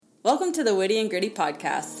Welcome to the Witty and Gritty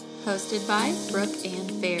podcast, hosted by Brooke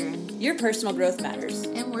and Farron. Your personal growth matters.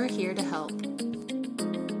 And we're here to help.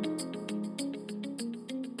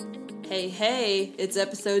 Hey, it's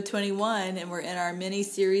episode 21, and we're in our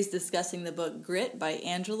mini-series discussing the book Grit by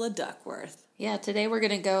Angela Duckworth. Yeah, today we're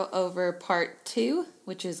going to go over part 2,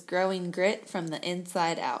 which is Growing Grit from the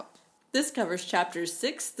Inside Out. This covers chapters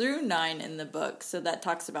 6 through 9 in the book, so that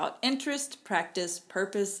talks about interest, practice,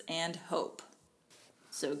 purpose, and hope.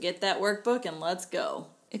 So get that workbook and let's go.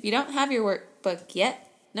 If you don't have your workbook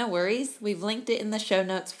yet, no worries. We've linked it in the show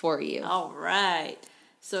notes for you. All right.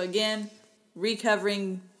 So again,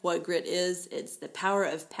 recovering what grit is, it's the power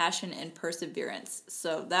of passion and perseverance.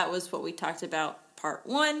 So that was what we talked about part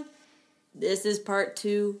 1. This is part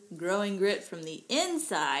 2, growing grit from the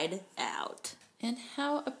inside out. And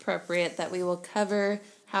how appropriate that we will cover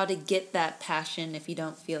how to get that passion if you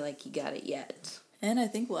don't feel like you got it yet. And I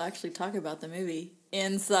think we'll actually talk about the movie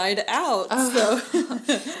Inside Out. Oh. So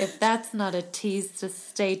if that's not a tease to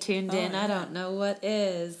stay tuned in, I don't know what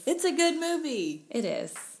is. It's a good movie. It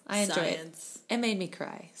is. I enjoy it. It made me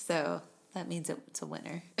cry, so that means it's a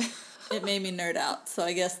winner. It made me nerd out, so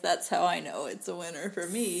I guess that's how I know it's a winner for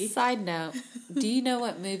me. Side note, do you know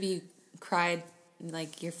what movie you cried,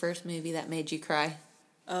 like your first movie that made you cry?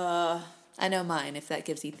 I know mine, if that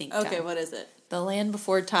gives you think time. Okay, what is it? The Land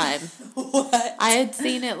Before Time. What? I had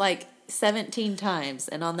seen it like 17 times,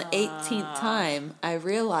 and on the 18th time, I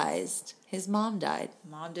realized his mom died.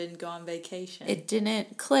 Mom didn't go on vacation. It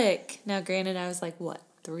didn't click. Now, granted, I was like, what,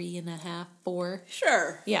 3.5, 4?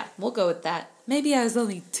 Sure. Yeah, we'll go with that. Maybe I was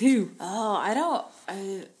only 2. Oh, I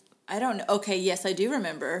don't know. Okay, yes, I do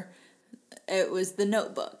remember. It was The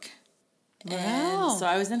Notebook. Wow. And so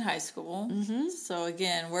I was in high school. Mm-hmm. So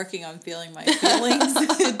again, working on feeling my feelings.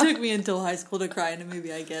 It took me until high school to cry in a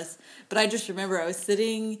movie, I guess. But I just remember I was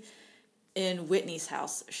sitting in Whitney's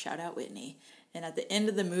house. Shout out Whitney. And at the end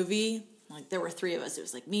of the movie, like there were 3 of us. It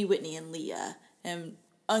was like me, Whitney, and Leah. And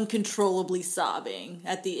uncontrollably sobbing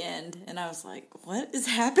at the end. And I was like, what is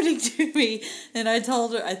happening to me? And I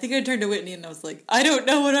told her, I think I turned to Whitney and I was like, I don't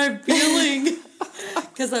know what I'm feeling.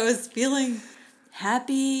 Because I was feeling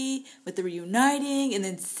happy with the reuniting, and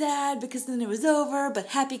then sad because then it was over, but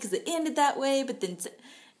happy because it ended that way, but then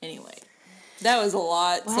anyway, that was a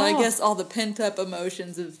lot. Wow. So I guess all the pent-up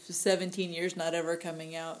emotions of 17 years not ever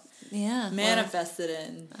coming out manifested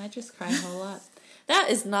in. I just cried a whole lot. That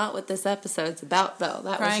is not what this episode's about, though.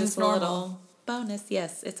 That Crying's was just normal. A little bonus.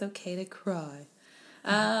 Yes, it's okay to cry.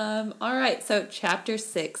 All right, so chapter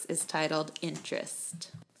 6 is titled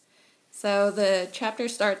Interest. So the chapter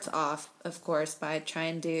starts off, of course, by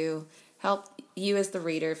trying to help you as the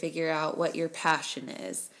reader figure out what your passion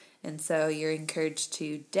is. And so you're encouraged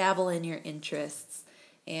to dabble in your interests.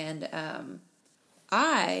 And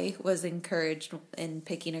I was encouraged in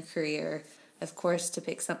picking a career, of course, to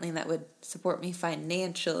pick something that would support me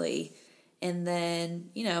financially. And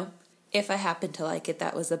then, if I happened to like it,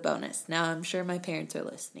 that was a bonus. Now, I'm sure my parents are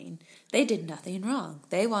listening. They did nothing wrong.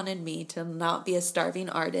 They wanted me to not be a starving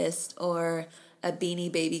artist or a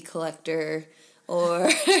Beanie Baby collector or...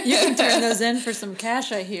 You can turn those in for some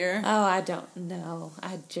cash, I hear. Oh, I don't know.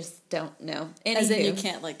 I just don't know. Anywho, as in you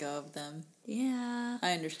can't let go of them. Yeah.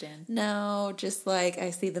 I understand. No, just like I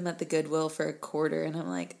see them at the Goodwill for a quarter and I'm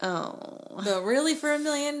like, oh. But really for $1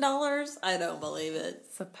 million? I don't believe it.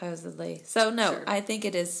 Supposedly. So no, Sure. I think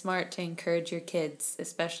it is smart to encourage your kids,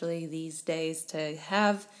 especially these days, to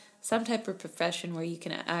have some type of profession where you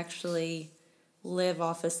can actually live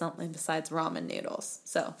off of something besides ramen noodles.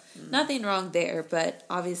 So nothing wrong there, but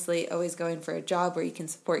obviously always going for a job where you can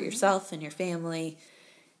support yourself and your family.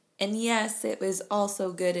 And yes, it was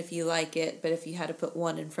also good if you like it, but if you had to put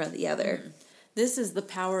one in front of the other. This is the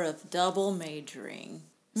power of double majoring.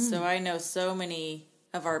 So I know so many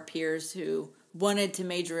of our peers who wanted to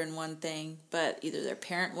major in one thing, but either their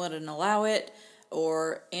parent wouldn't allow it,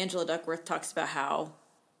 or Angela Duckworth talks about how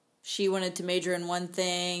she wanted to major in one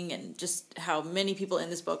thing, and just how many people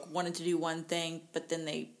in this book wanted to do one thing, but then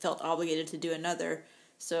they felt obligated to do another.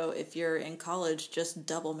 So if you're in college, just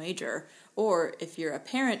double major. Or if you're a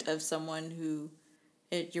parent of someone who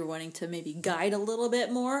you're wanting to maybe guide a little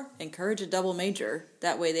bit more, encourage a double major.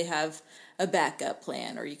 That way they have a backup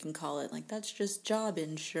plan, or you can call it like that's just job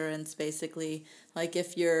insurance, basically. Like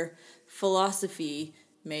if your philosophy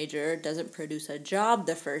major doesn't produce a job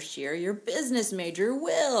the first year, your business major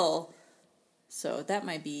will. So that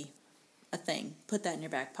might be a thing. Put that in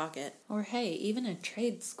your back pocket. Or hey, even a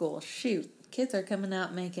trade school. Shoot, kids are coming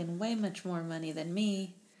out making way much more money than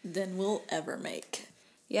me. Than we'll ever make.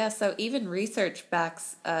 Yeah, so even research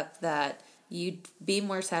backs up that you'd be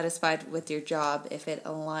more satisfied with your job if it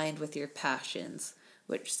aligned with your passions,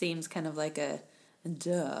 which seems kind of like a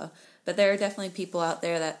duh. But there are definitely people out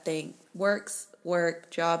there that think work's work,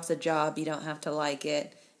 job's a job, you don't have to like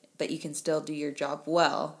it, but you can still do your job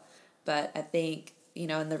well. But I think,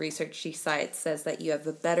 in the research she cites says that you have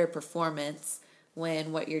a better performance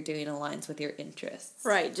when what you're doing aligns with your interests.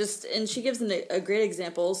 Right, and she gives a great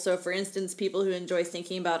example. So, for instance, people who enjoy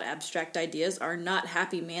thinking about abstract ideas are not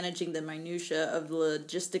happy managing the minutia of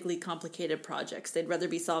logistically complicated projects. They'd rather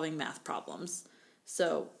be solving math problems.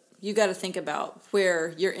 So, you got to think about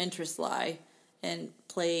where your interests lie and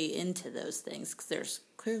play into those things, because there's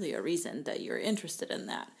clearly a reason that you're interested in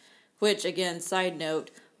that. Which, again, side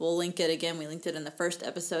note, we'll link it again. We linked it in the first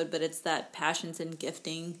episode, but it's that Passions and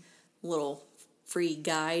Gifting little free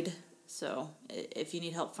guide. So if you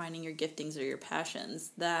need help finding your giftings or your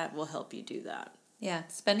passions, that will help you do that. Yeah,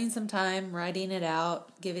 spending some time writing it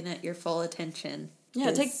out, giving it your full attention. Yeah,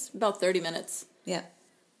 it takes about 30 minutes. Yeah,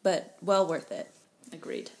 but well worth it.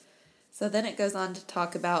 Agreed. So then it goes on to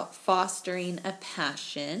talk about fostering a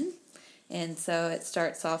passion. And so it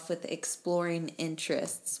starts off with exploring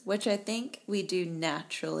interests, which I think we do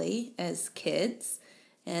naturally as kids.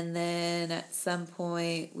 And then at some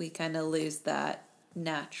point, we kind of lose that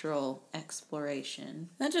natural exploration.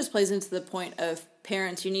 That just plays into the point of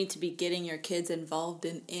parents, you need to be getting your kids involved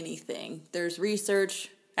in anything. There's research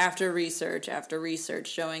after research after research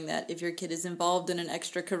showing that if your kid is involved in an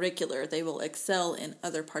extracurricular, they will excel in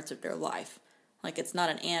other parts of their life. Like, it's not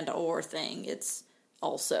an and or thing, it's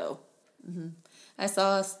also. Mm-hmm. I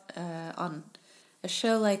saw on a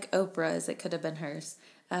show like Oprah's, it could have been hers,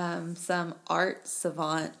 some art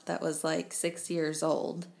savant that was like 6 years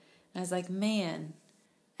old. And I was like, man,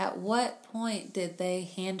 at what point did they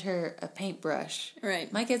hand her a paintbrush?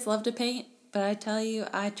 Right. My kids love to paint, but I tell you,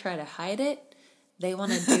 I try to hide it. They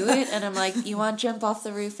want to do it, and I'm like, you want to jump off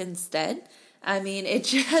the roof instead? I mean, it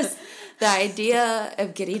just, the idea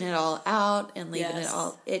of getting it all out and leaving it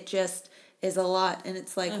all, it just is a lot. And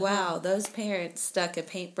it's like, wow, those parents stuck a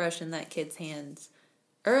paintbrush in that kid's hands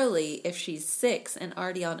early if she's 6 and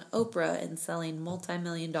already on Oprah and selling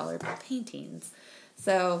multi-million-dollar paintings.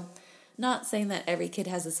 So, not saying that every kid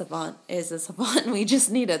is a savant. We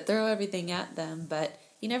just need to throw everything at them. But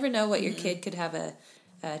you never know what your kid could have a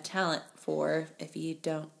talent for if you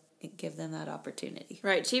don't give them that opportunity.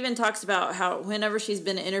 Right. She even talks about how whenever she's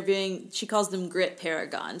been interviewing, she calls them grit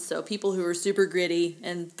paragons. So people who are super gritty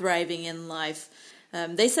and thriving in life.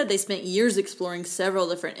 They said they spent years exploring several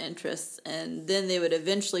different interests, and then they would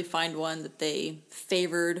eventually find one that they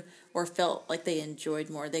favored or felt like they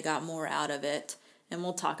enjoyed more. They got more out of it. And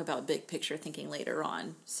we'll talk about big picture thinking later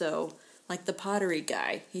on. So, like the pottery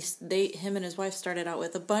guy, him and his wife started out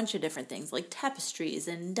with a bunch of different things, like tapestries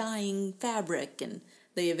and dyeing fabric, and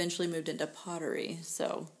they eventually moved into pottery.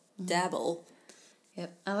 So, dabble.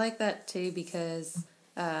 Yep, I like that too because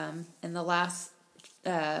in the last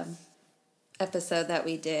episode that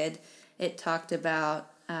we did, it talked about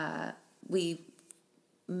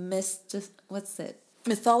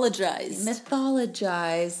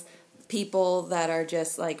mythologize people that are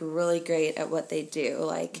just like really great at what they do.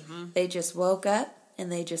 Like they just woke up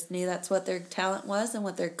and they just knew that's what their talent was and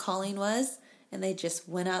what their calling was, and they just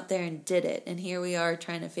went out there and did it. And here we are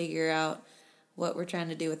trying to figure out what we're trying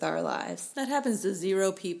to do with our lives. That happens to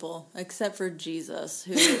 0 people, except for Jesus,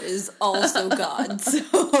 who is also God.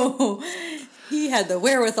 So he had the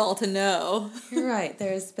wherewithal to know. You're right.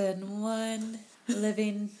 There's been one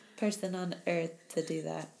living person on earth to do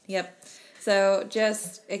that. Yep. So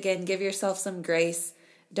just, again, give yourself some grace.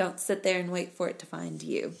 Don't sit there and wait for it to find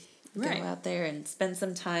you. Right. Go out there and spend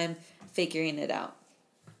some time figuring it out.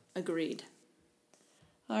 Agreed.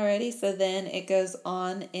 Alrighty, so then it goes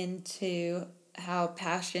on into how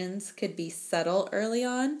passions could be subtle early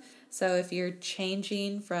on. So if you're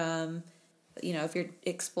changing from, if you're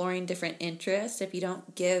exploring different interests, if you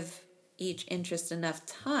don't give each interest enough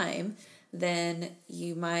time, then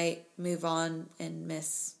you might move on and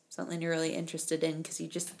miss something you're really interested in because you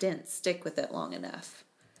just didn't stick with it long enough.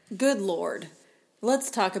 Good Lord.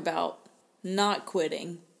 Let's talk about not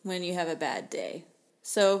quitting when you have a bad day.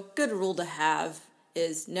 So, good rule to have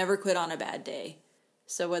is never quit on a bad day.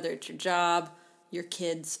 So whether it's your job, your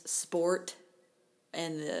kids' sport,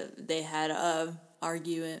 and they had a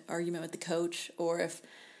argument with the coach, or if,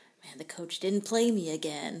 the coach didn't play me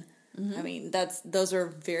again. Mm-hmm. I mean, those are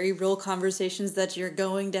very real conversations that you're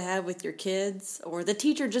going to have with your kids, or the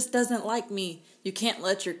teacher just doesn't like me. You can't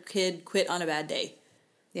let your kid quit on a bad day.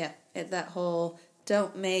 Yeah, that whole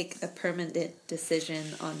don't make a permanent decision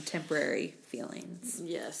on temporary feelings.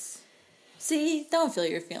 Yes. See, don't feel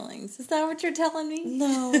your feelings. Is that what you're telling me?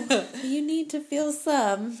 No, you need to feel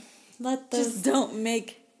some. Just don't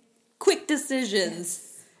make quick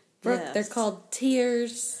decisions. Brooke, Yes. they're called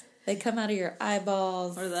tears. They come out of your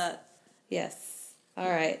eyeballs. Or that. Yes. All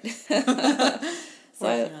right.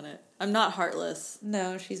 Working on it. I'm not heartless.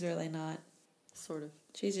 No, she's really not. Sort of.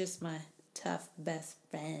 She's just my tough best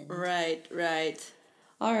friend. Right.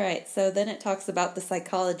 All right, so then it talks about the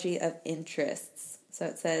psychology of interests. So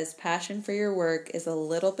it says, passion for your work is a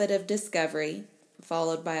little bit of discovery,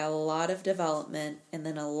 followed by a lot of development, and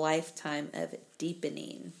then a lifetime of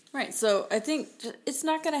deepening. Right, so I think it's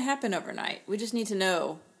not going to happen overnight. We just need to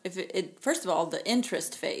know if it first of all, the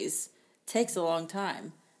interest phase takes a long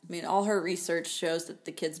time. I mean, all her research shows that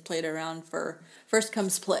the kids played around for first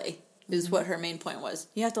comes play is what her main point was.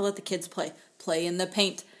 You have to let the kids play. Play in the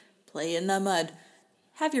paint, play in the mud.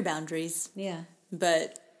 Have your boundaries. Yeah.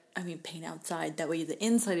 But, I mean, paint outside. That way the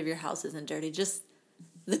inside of your house isn't dirty. Just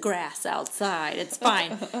the grass outside. It's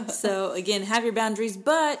fine. So, again, have your boundaries,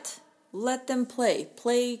 but let them play.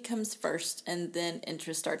 Play comes first, and then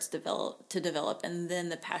interest starts to develop, and then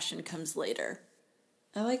the passion comes later.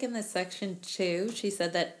 I like in this section, too, she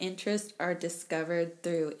said that interests are discovered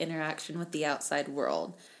through interaction with the outside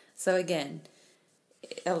world. So, again,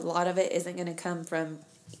 a lot of it isn't going to come from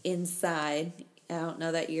inside. I don't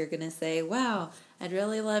know that you're going to say, wow, I'd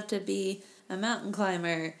really love to be a mountain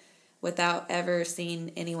climber without ever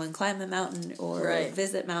seeing anyone climb a mountain or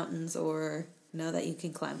visit mountains or know that you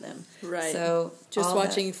can climb them. Right. So just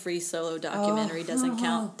watching free solo documentary doesn't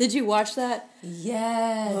count. Did you watch that?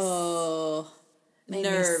 Yes. Oh, Made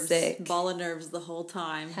nerves. me sick. Ball of nerves the whole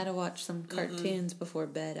time. Had to watch some cartoons before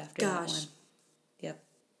bed after that one. Yep.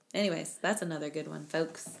 Anyways, that's another good one,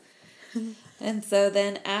 folks. And so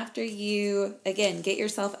then after you, again, get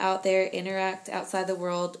yourself out there, interact outside the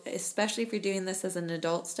world, especially if you're doing this as an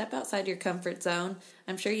adult, step outside your comfort zone.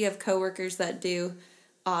 I'm sure you have coworkers that do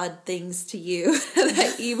odd things to you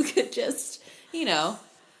that you could just,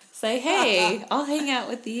 say, hey, I'll hang out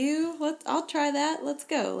with you. I'll try that. Let's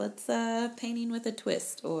go. Let's painting with a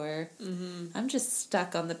twist. Or I'm just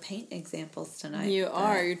stuck on the paint examples tonight.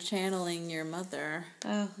 You're channeling your mother.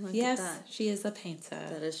 Oh, yes, she is a painter.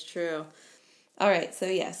 That is true. All right, so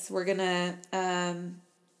yes, we're going to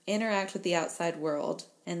interact with the outside world,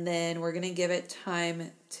 and then we're going to give it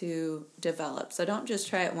time to develop. So don't just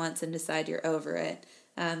try it once and decide you're over it.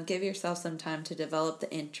 Give yourself some time to develop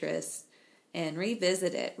the interest and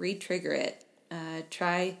revisit it, re-trigger it.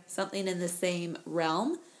 Try something in the same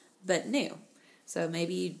realm, but new. So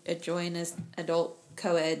maybe you join an adult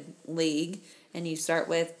co-ed league, and you start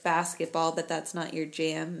with basketball, but that's not your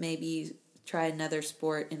jam. Maybe you try another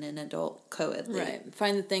sport in an adult co-ed league. Right.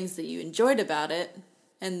 Find the things that you enjoyed about it,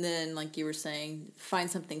 and then, like you were saying,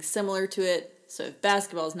 find something similar to it. So if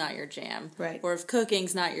basketball is not your jam, right, or if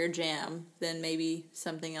cooking's not your jam, then maybe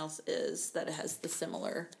something else is that it has the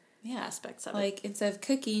similar aspects of it. Like, instead of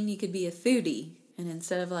cooking, you could be a foodie, and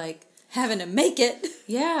instead of, having to make it.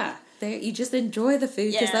 Yeah. You just enjoy the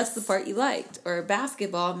food because that's the part you liked. Or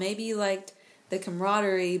basketball, maybe you liked the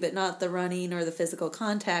camaraderie, but not the running or the physical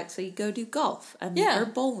contact, so you go do golf. Or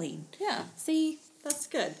bowling. Yeah. See? That's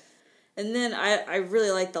good. And then I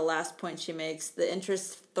really like the last point she makes. The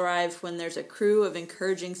interests thrive when there's a crew of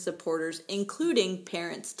encouraging supporters, including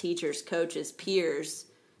parents, teachers, coaches, peers.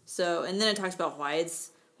 So, and then it talks about why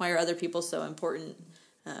are other people so important.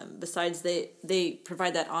 Besides, they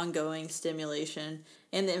provide that ongoing stimulation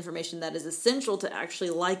and the information that is essential to actually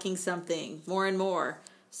liking something more and more.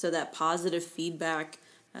 So that positive feedback,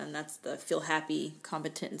 and that's the feel happy,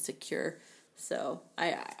 competent, and secure. So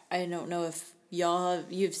I don't know if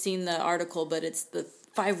you've seen the article, but it's the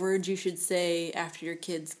 5 words you should say after your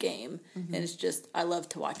kid's game. And it's just, I love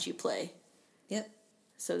to watch you play. Yep.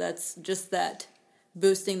 So that's just that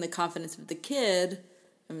boosting the confidence of the kid.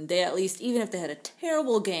 I mean, they at least, even if they had a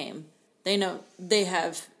terrible game, they know they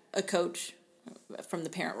have a coach from the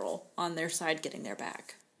parent role on their side getting their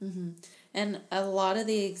back. Mm-hmm. And a lot of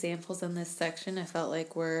the examples in this section I felt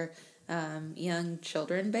like were young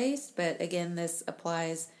children based, but again, this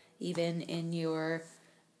applies even in your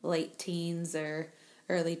late teens or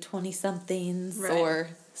early 20-somethings, or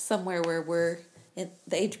somewhere where we're in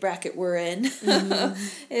the age bracket we're in,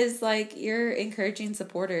 is like you're encouraging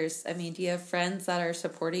supporters. I mean, do you have friends that are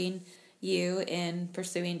supporting you in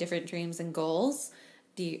pursuing different dreams and goals?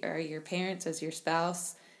 Are your parents as your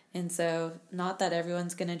spouse? And so, not that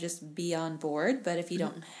everyone's going to just be on board, but if you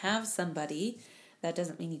don't have somebody, that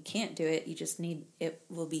doesn't mean you can't do it. You just it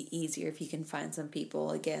will be easier if you can find some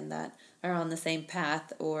people, again, that are on the same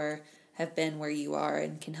path or have been where you are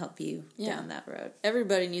and can help you down that road.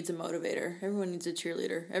 Everybody needs a motivator. Everyone needs a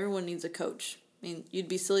cheerleader. Everyone needs a coach. I mean, you'd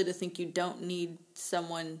be silly to think you don't need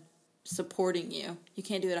someone supporting you. You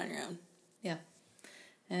can't do it on your own. Yeah.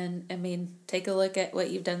 And, I mean, take a look at what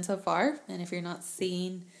you've done so far. And if you're not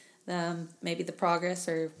seeing maybe the progress,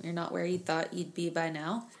 or you're not where you thought you'd be by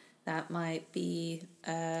now, that might be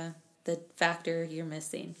the factor you're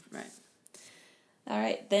missing. Right. All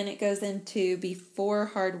right, then it goes into before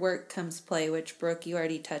hard work comes play, which, Brooke, you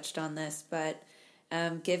already touched on this, but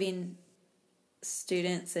giving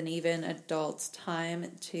students and even adults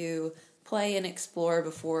time to play and explore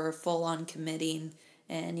before full-on committing.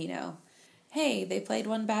 And, hey, they played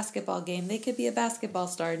one basketball game. They could be a basketball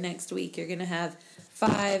star next week. You're going to have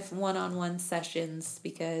 5 one-on-one sessions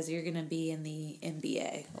because you're going to be in the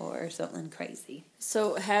NBA or something crazy.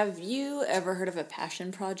 So have you ever heard of a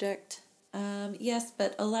passion project? Yes,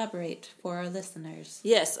 but elaborate for our listeners.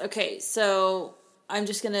 Yes, okay. So I'm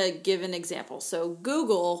just going to give an example. So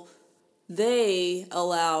Google, they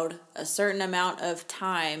allowed a certain amount of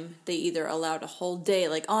time. They either allowed a whole day,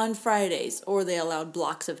 like on Fridays, or they allowed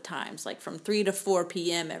blocks of times, like from 3 to 4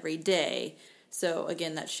 p.m. every day. So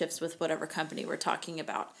again, that shifts with whatever company we're talking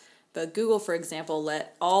about. But Google, for example,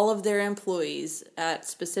 let all of their employees at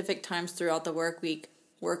specific times throughout the work week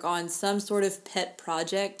work on some sort of pet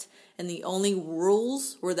project, and the only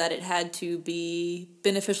rules were that it had to be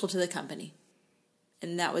beneficial to the company.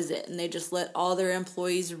 And that was it. And they just let all their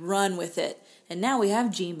employees run with it. And now we have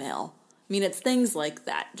Gmail. I mean, it's things like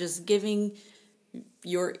that. Just giving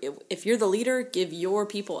if you're the leader, give your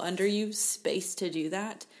people under you space to do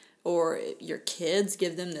that. Or your kids,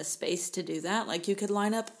 give them the space to do that. Like, you could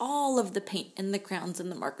line up all of the paint and the crowns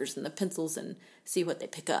and the markers and the pencils and see what they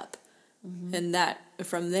pick up. Mm-hmm. And that,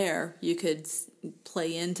 from there, you could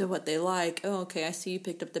play into what they like. Oh, okay, I see you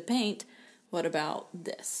picked up the paint. What about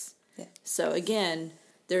this? Yeah. So again,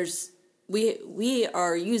 we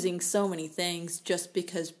are using so many things just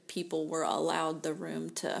because people were allowed the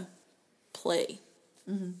room to play.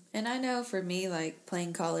 Mm-hmm. And I know for me, like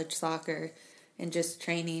playing college soccer and just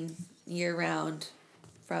training year round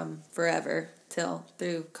from forever till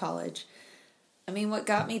through college, I mean, what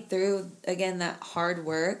got me through, again, that hard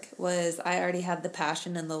work was I already had the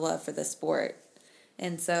passion and the love for the sport.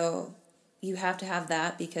 And so you have to have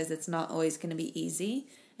that because it's not always going to be easy.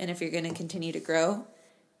 And if you're going to continue to grow,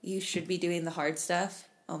 you should be doing the hard stuff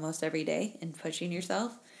almost every day and pushing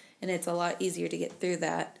yourself. And it's a lot easier to get through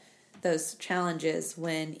those challenges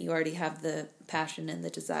when you already have the passion and the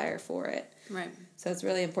desire for it. Right. So it's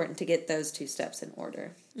really important to get those 2 steps in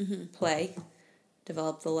order. Mm-hmm. Play,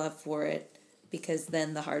 develop the love for it, because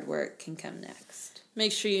then the hard work can come next.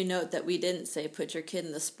 Make sure you note that we didn't say put your kid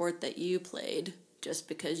in the sport that you played just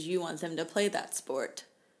because you want them to play that sport.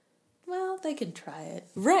 Well, they can try it.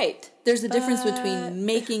 Right. There's a difference between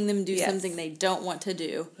making them do something they don't want to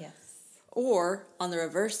do. Yes. Or, on the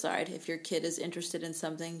reverse side, if your kid is interested in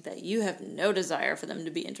something that you have no desire for them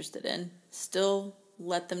to be interested in, still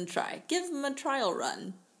let them try. Give them a trial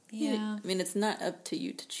run. Yeah. I mean, it's not up to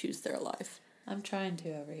you to choose their life. I'm trying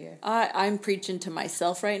to over here. I'm preaching to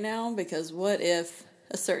myself right now, because what if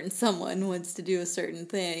a certain someone wants to do a certain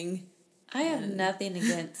thing? I have nothing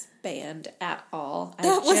against band at all.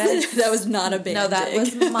 That was not a band. No, that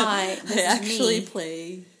was I actually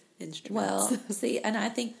play instruments. Well, see, and I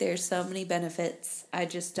think there's so many benefits. I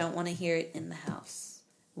just don't want to hear it in the house.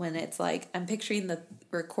 When it's like, I'm picturing the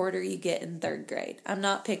recorder you get in 3rd grade. I'm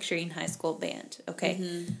not picturing high school band, okay?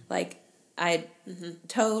 Mm-hmm. Like, I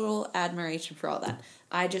total admiration for all that.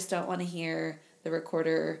 I just don't want to hear the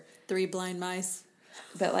recorder. 3 blind mice.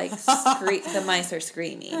 But like the mice are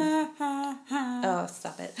screaming. Oh,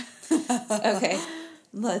 stop it. Okay,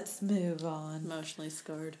 let's move on. Emotionally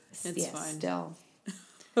scarred. It's fine. Still.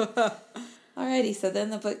 Alrighty, so then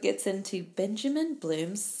the book gets into Benjamin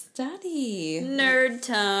Bloom's study. Nerd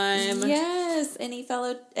time. Yes. Any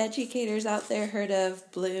fellow educators out there heard of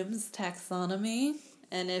Bloom's taxonomy?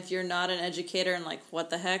 And if you're not an educator and like, what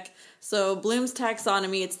the heck? So Bloom's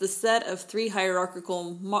taxonomy, it's the set of 3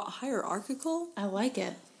 hierarchical? I like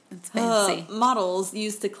it. It's fancy. Models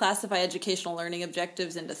used to classify educational learning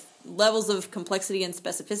objectives into levels of complexity and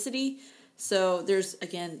specificity. So there's,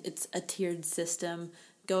 again, it's a tiered system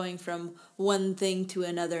going from one thing to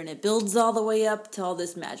another, and it builds all the way up to all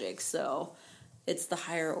this magic. So it's the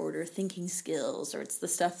higher order thinking skills, or it's the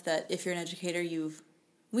stuff that if you're an educator,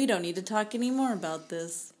 we don't need to talk anymore about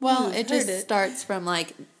this. Well, it just starts from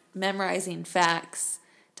like memorizing facts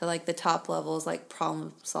to like the top levels, like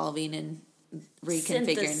problem solving and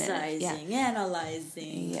reconfiguring synthesizing,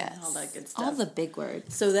 analyzing, all that good stuff. All the big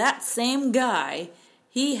words. So that same guy,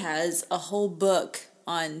 he has a whole book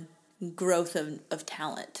on growth of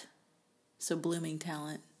talent. So blooming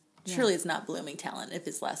talent. Yeah. Surely it's not blooming talent if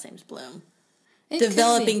his last name's Bloom.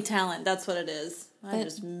 Developing talent, that's what it is. I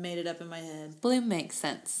just made it up in my head. Bloom makes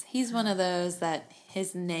sense. He's one of those that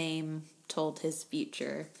his name told his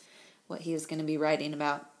future, what he was going to be writing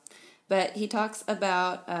about. But he talks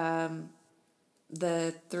about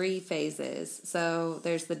the 3 phases. So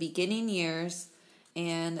there's the beginning years,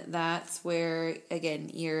 and that's where,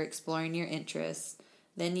 again, you're exploring your interests.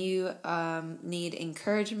 Then you need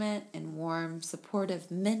encouragement and warm,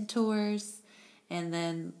 supportive mentors. And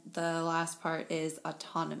then the last part is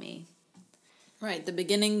autonomy. Right, the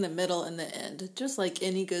beginning, the middle, and the end. Just like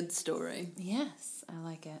any good story. Yes, I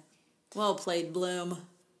like it. Well played, Bloom.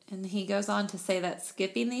 And he goes on to say that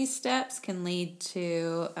skipping these steps can lead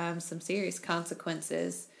to some serious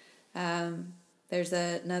consequences. There's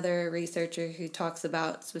another researcher who talks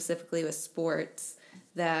about, specifically with sports,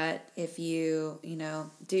 that if you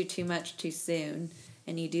do too much too soon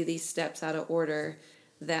and you do these steps out of order,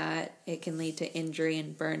 that it can lead to injury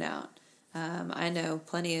and burnout. I know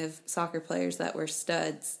plenty of soccer players that were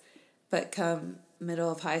studs, but come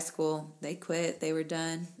middle of high school, they quit, they were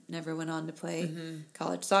done, never went on to play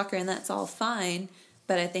college soccer, and that's all fine,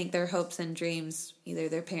 but I think their hopes and dreams, either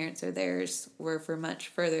their parents or theirs, were for much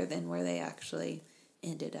further than where they actually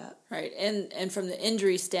ended up. Right, and from the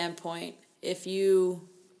injury standpoint, if you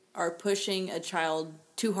are pushing a child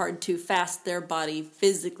too hard, too fast, their body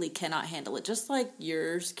physically cannot handle it. Just like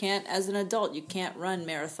yours can't as an adult. You can't run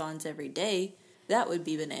marathons every day. That would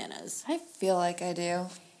be bananas. I feel like I do,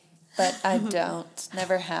 but I don't.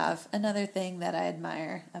 Never have. Another thing that I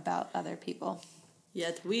admire about other people.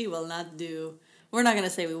 Yet we will not do. We're not going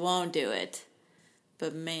to say we won't do it.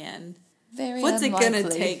 But man, what's unlikely. it going to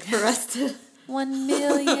take for us to... $1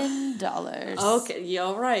 million. Okay, yeah,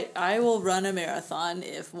 all right. I will run a marathon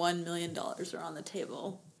if $1 million are on the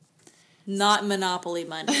table. Not Monopoly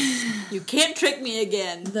money. You can't trick me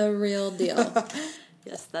again. The real deal.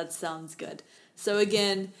 Yes, that sounds good. So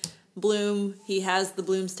again, Bloom, he has the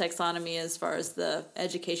Bloom's taxonomy as far as the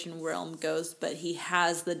education realm goes, but he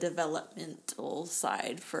has the developmental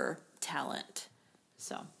side for talent.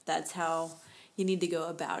 So that's how you need to go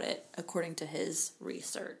about it according to his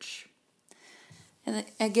research. And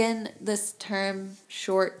again, this term,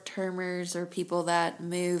 short-termers, or people that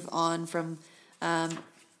move on from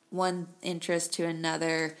one interest to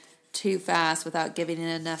another too fast without giving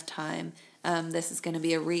it enough time. This is going to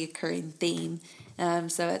be a reoccurring theme.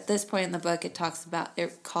 So at this point in the book, it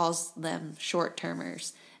calls them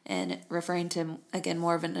short-termers, and referring to, again,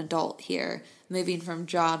 more of an adult here, moving from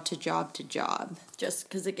job to job to job. Just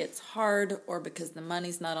because it gets hard or because the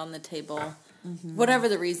money's not on the table, whatever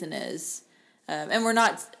the reason is. And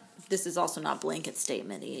this is also not blanket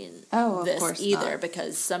statement in this either,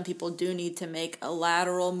 because some people do need to make a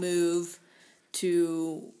lateral move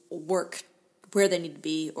to work where they need to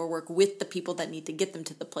be or work with the people that need to get them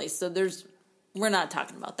to the place. So we're not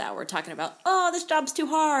talking about that. We're talking about, this job's too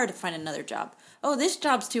hard. Find another job. Oh, this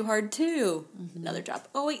job's too hard too. Another job.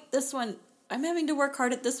 Oh, wait, this one, I'm having to work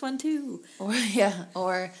hard at this one too.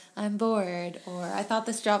 Or I'm bored. Or I thought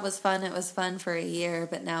this job was fun. It was fun for a year,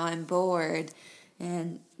 but now I'm bored.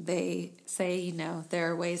 And they say,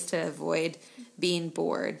 there are ways to avoid being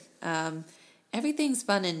bored. Everything's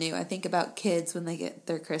fun and new. I think about kids when they get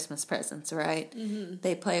their Christmas presents, right?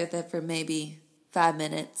 They play with it for maybe 5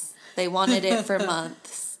 minutes. They wanted it for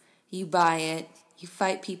months. You buy it. You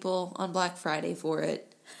fight people on Black Friday for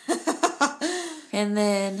it. And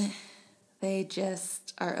then they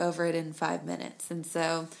just are over it in 5 minutes. And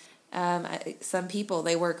so some people,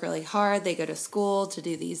 they work really hard. They go to school to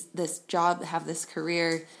do this job, have this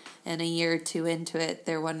career, and a year or two into it,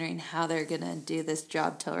 they're wondering how they're going to do this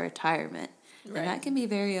job till retirement. Right. And that can be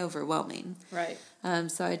very overwhelming. Right.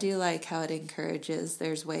 So I do like how it encourages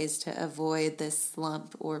there's ways to avoid this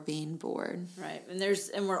slump or being bored. Right.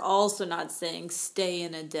 And we're also not saying stay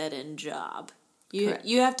in a dead-end job.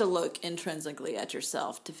 You have to look intrinsically at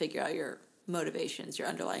yourself to figure out your motivations, your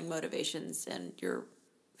underlying motivations, and your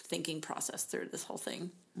thinking process through this whole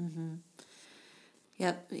thing.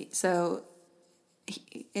 Yep. So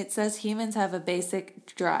it says humans have a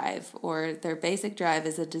basic drive, or their basic drive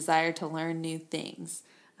is a desire to learn new things,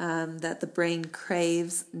 that the brain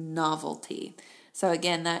craves novelty. So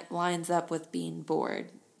again, that lines up with being bored.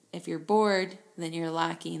 If you're bored, then you're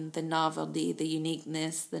lacking the novelty, the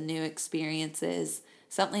uniqueness, the new experiences,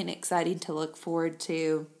 something exciting to look forward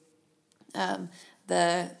to,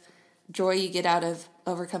 the joy you get out of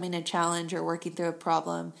overcoming a challenge or working through a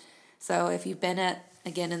problem. So if you've been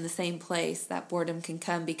in the same place, that boredom can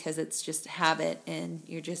come because it's just habit and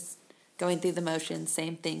you're just going through the motions,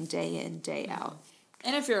 same thing day in, day out.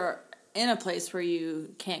 And if you're in a place where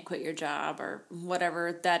you can't quit your job or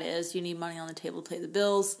whatever that is, you need money on the table to pay the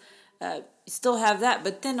bills, Still have that,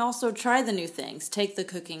 but then also try the new things. Take the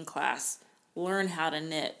cooking class. Learn how to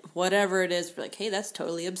knit. Whatever it is, like, hey, that's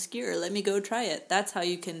totally obscure. Let me go try it. That's how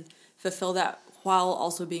you can fulfill that while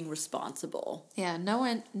also being responsible. Yeah,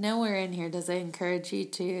 nowhere in here does it encourage you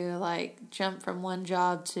to, like, jump from one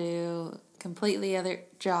job to completely other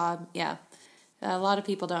job. Yeah, a lot of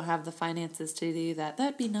people don't have the finances to do that.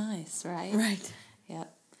 That'd be nice, right? Right. Yeah.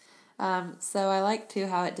 So I like, too,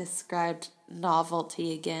 how it described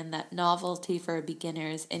novelty again, that novelty for a beginner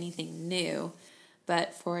is anything new.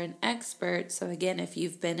 But for an expert, so again, if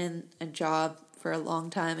you've been in a job for a long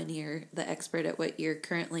time and you're the expert at what you're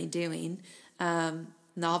currently doing,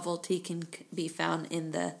 novelty can be found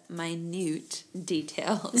in the minute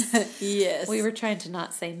details. Yes. We were trying to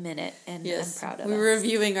not say minute, and yes. I'm proud of we us. were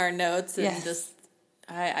reviewing our notes, and Yes. just,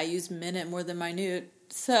 I use minute more than minute,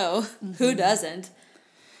 so who doesn't?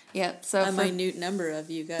 Yep. So A minute number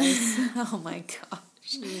of you guys. oh my gosh.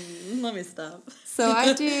 Let me stop. So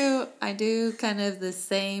I do kind of the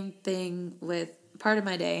same thing with part of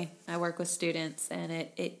my day. I work with students, and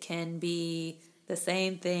it can be the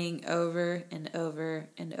same thing over and over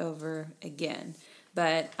and over again.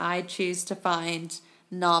 But I choose to find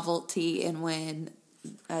novelty in when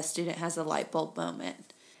a student has a light bulb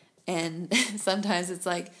moment. And sometimes it's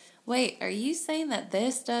like, wait, are you saying that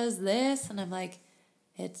this does this? And I'm like,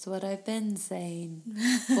 it's what I've been saying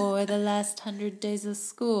for the last 100 days of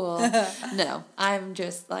school. No, I'm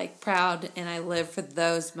just like proud, and I live for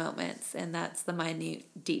those moments, and that's the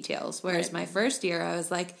minute details. Whereas Right. my first year, I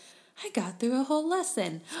was like, I got through a whole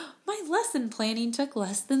lesson. My lesson planning took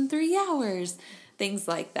less than 3 hours. Things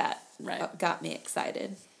like that got me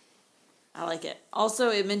excited. I like it. Also,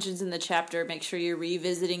 it mentions in the chapter, make sure you're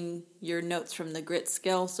revisiting your notes from the grit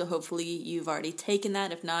skill. So hopefully you've already taken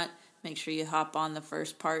that. If not, make sure you hop on the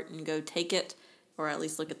first part and go take it, or at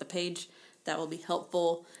least look at the page. That will be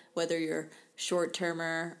helpful, whether you're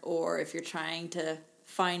short-termer or if you're trying to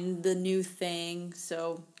find the new thing.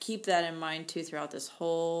 So keep that in mind, too, throughout this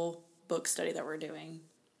whole book study that we're doing.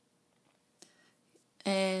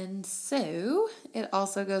 And so it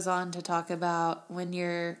also goes on to talk about when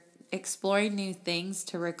you're exploring new things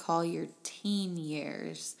to recall your teen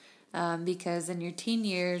years. Because in your teen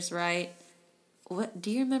years, right, what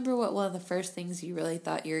do you remember what one of the first things you really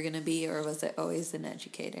thought you were going to be, or was it always an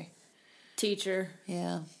educator? Teacher.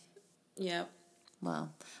 Yeah. Yep.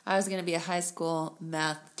 Well, I was going to be a high school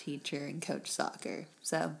math teacher and coach soccer.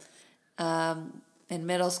 So in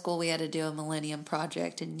middle school, we had to do a Millennium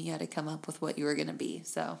Project, and you had to come up with what you were going to be.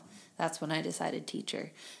 So that's when I decided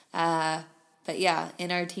teacher. But yeah,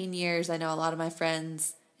 in our teen years, I know a lot of my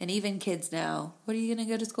friends, and even kids now, what are you going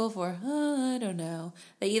to go to school for? Oh, I don't know.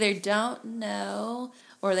 They either don't know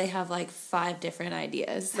or they have like 5 different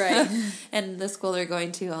ideas. Right. And the school they're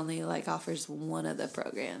going to only like offers one of the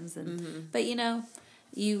programs. And But you know,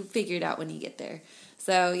 you figure it out when you get there.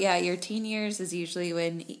 So yeah, your teen years is usually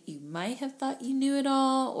when you might have thought you knew it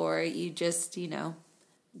all, or you just, you know,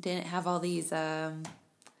 didn't have all these, I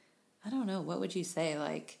don't know, what would you say?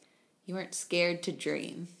 Like, you weren't scared to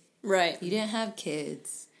dream. Right. You didn't have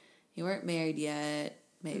kids. You weren't married yet.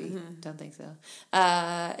 Maybe. Don't think so.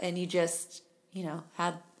 And you just, you know,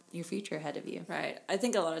 had your future ahead of you. Right. I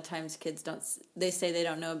think a lot of times kids they say they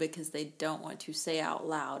don't know because they don't want to say out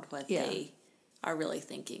loud what they are really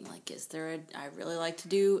thinking. Like, I really like to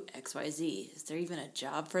do XYZ. Is there even a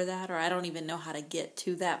job for that? Or I don't even know how to get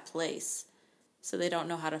to that place. So they don't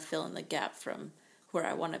know how to fill in the gap from where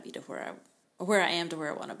I want to be to where I am to where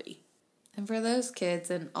I want to be. And for those kids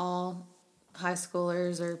and all high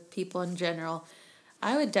schoolers or people in general,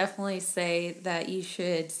 I would definitely say that you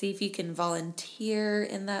should see if you can volunteer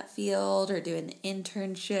in that field or do an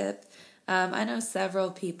internship. I know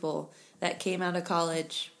several people that came out of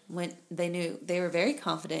college when they knew they were very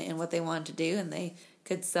confident in what they wanted to do, and they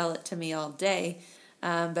could sell it to me all day.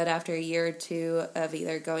 But after a year or two of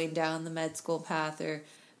either going down the med school path or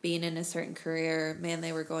being in a certain career, man,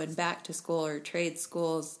 they were going back to school or trade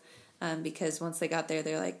schools. Because once they got there,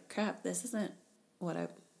 they're like, crap, this isn't what I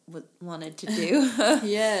wanted to do.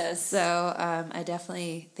 Yes. So I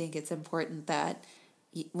definitely think it's important that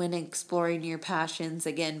when exploring your passions,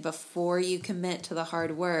 again, before you commit to the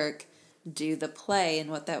hard work, do the play. And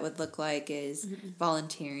what that would look like is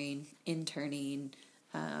volunteering, interning,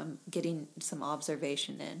 getting some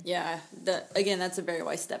observation in. Yeah, that's a very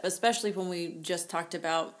wise step, especially when we just talked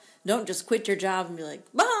about don't just quit your job and be like,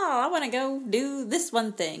 I want to go do this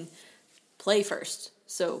one thing. Play first.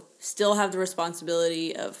 So still have the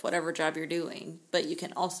responsibility of whatever job you're doing, but you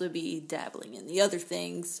can also be dabbling in the other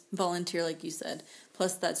things, volunteer like you said,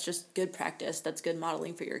 Plus, that's just good practice. That's good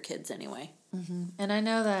modeling for your kids anyway. And I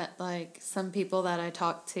know that, like, some people that I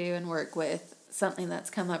talk to and work with, something that's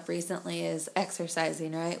come up recently is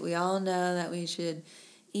exercising, right? We all know that we should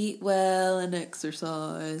eat well and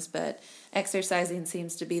exercise, but exercising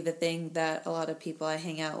seems to be the thing that a lot of people I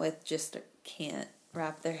hang out with just can't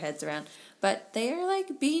wrap their heads around. But they are,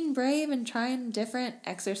 like, being brave and trying different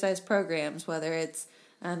exercise programs, whether it's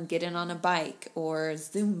getting on a bike or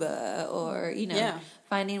Zumba or,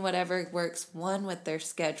 finding whatever works, one, with their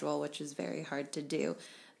schedule, which is very hard to do,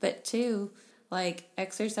 but two, like,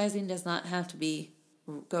 exercising does not have to be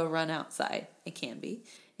go run outside. It can be.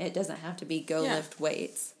 It doesn't have to be go lift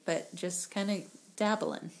weights, but just kind of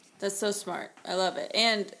dabbling. That's so smart. I love it.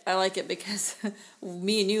 And I like it because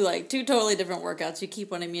me and you like two totally different workouts. You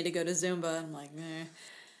keep wanting me to go to Zumba. I'm like, meh.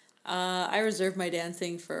 I reserve my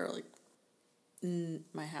dancing for, like,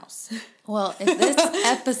 my house. Well, if this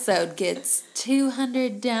episode gets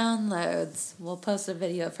 200 downloads, we'll post a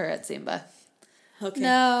video of her at Zumba. Okay.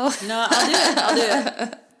 No,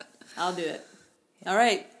 I'll do it. All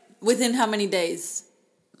right. Within how many days?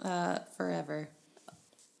 Forever.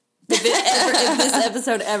 If this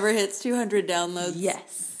episode ever hits 200 downloads?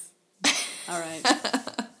 Yes. All right.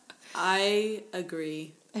 I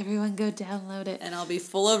agree. Everyone go download it. And I'll be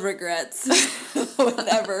full of regrets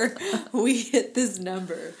whenever we hit this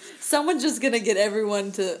number. Someone's just going to get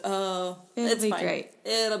everyone to, It'll be fine. Great.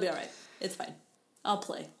 It'll be all right. It's fine. I'll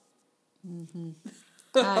play. Mm-hmm.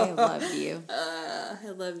 I love you. I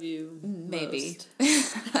love you. Maybe.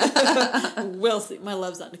 We'll see. My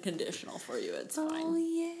love's unconditional for you. It's fine. Oh,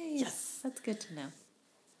 yay. Yes. That's good to know.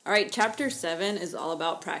 All right, chapter 7 is all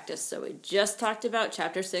about practice. So we just talked about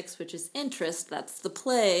chapter 6, which is interest. That's the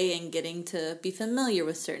play and getting to be familiar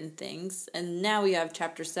with certain things. And now we have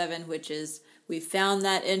chapter 7, which is we found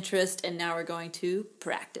that interest and now we're going to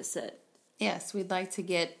practice it. Yes, we'd like to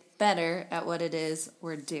get better at what it is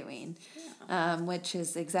we're doing, which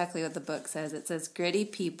is exactly what the book says. It says gritty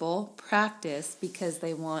people practice because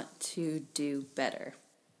they want to do better.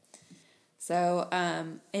 So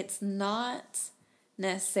it's not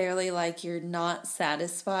necessarily like you're not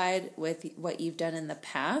satisfied with what you've done in the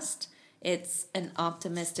past. It's an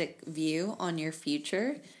optimistic view on your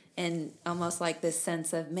future and almost like this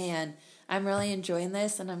sense of, man, I'm really enjoying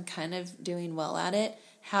this and I'm kind of doing well at it.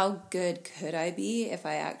 How good could I be if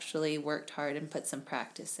I actually worked hard and put some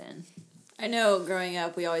practice in? I know growing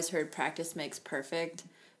up we always heard practice makes perfect,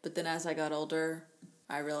 but then as I got older,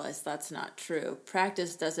 I realized that's not true.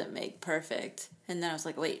 Practice doesn't make perfect. And then I was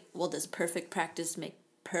like, wait, well, does perfect practice make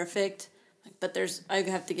perfect? But there's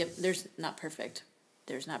not perfect.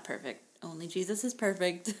 There's not perfect. Only Jesus is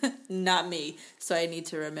perfect, not me. So I need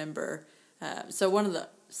to remember. So one of the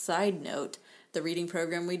side note, the reading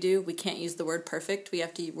program we do, we can't use the word perfect. We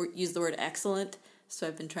have to use the word excellent. So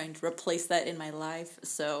I've been trying to replace that in my life.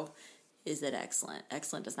 So is it excellent?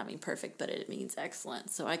 Excellent does not mean perfect, but it means excellent.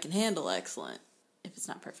 So I can handle excellent if it's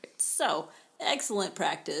not perfect. So excellent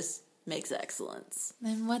practice makes excellence.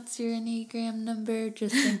 And what's your Enneagram number,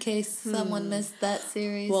 just in case someone missed that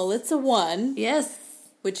series? Well, it's a 1. Yes.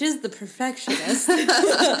 Which is the perfectionist.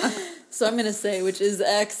 So I'm going to say, which is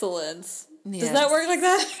excellence. Yes. Does that work like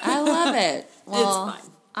that? I love it. Well, it's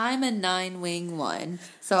fine. I'm a 9-wing 1,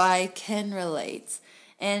 so I can relate.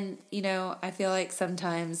 And, I feel like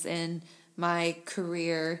sometimes in my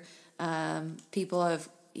career, people have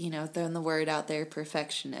thrown the word out there,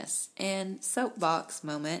 perfectionist, and soapbox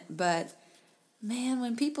moment, but man,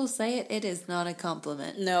 when people say it, it is not a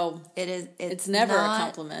compliment. No. It's never a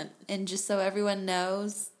compliment. And just so everyone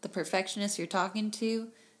knows, the perfectionist you're talking to,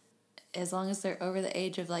 as long as they're over the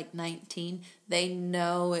age of like 19, they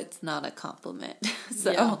know it's not a compliment.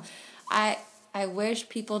 So yeah. I wish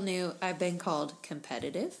people knew I've been called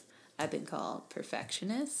competitive. I've been called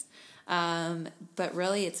perfectionist. But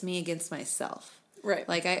really it's me against myself. Right.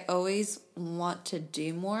 Like, I always want to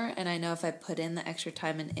do more, and I know if I put in the extra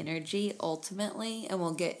time and energy, ultimately, and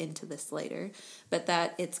we'll get into this later, but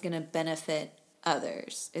that it's going to benefit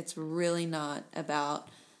others. It's really not about,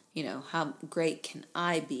 how great can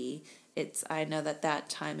I be. It's, I know that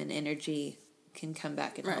time and energy can come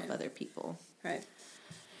back and help other people. Right.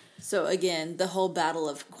 So, again, the whole battle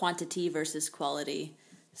of quantity versus quality.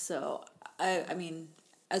 So, I mean,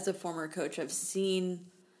 as a former coach, I've seen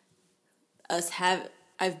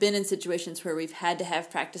I've been in situations where we've had to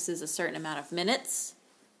have practices a certain amount of minutes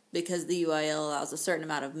because the UIL allows a certain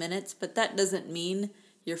amount of minutes, but that doesn't mean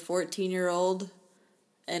your 14-year-old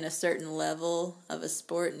in a certain level of a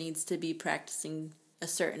sport needs to be practicing a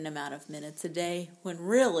certain amount of minutes a day, when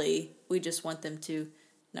really we just want them to,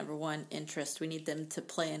 number one, interest. We need them to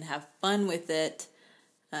play and have fun with it.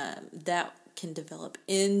 That can develop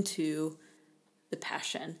into the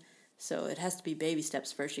passion. So it has to be baby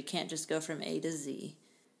steps first. You can't just go from A to Z.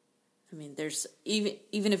 I mean, there's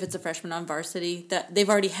even if it's a freshman on varsity, that they've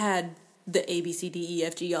already had the A, B, C, D, E,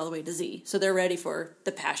 F, G all the way to Z. So they're ready for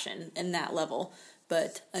the passion in that level.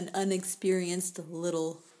 But an unexperienced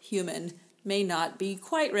little human may not be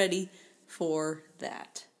quite ready for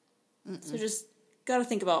that. So just got to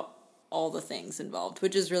think about all the things involved,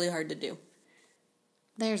 which is really hard to do.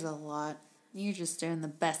 There's a lot. You're just doing the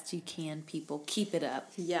best you can, people. Keep it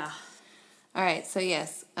up. Yeah. All right, so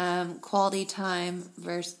yes, quality time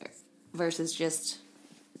versus just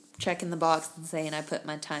checking the box and saying I put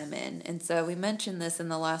my time in. And so we mentioned this in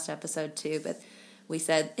the last episode too, but we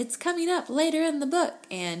said it's coming up later in the book,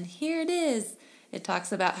 and here it is. It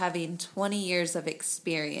talks about having 20 years of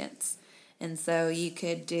experience. And so you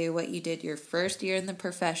could do what you did your first year in the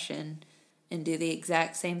profession and do the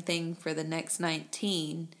exact same thing for the next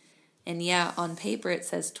 19. And yeah, on paper it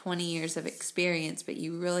says 20 years of experience, but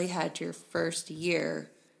you really had your first year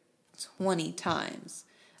 20 times.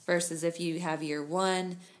 Versus if you have year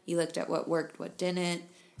 1, you looked at what worked, what didn't,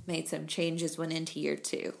 made some changes, went into year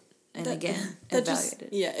 2. And evaluated.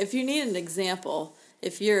 If you need an example,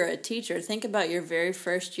 if you're a teacher, think about your very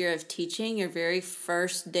first year of teaching, your very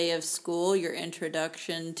first day of school, your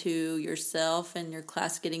introduction to yourself and your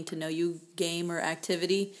class getting to know you game or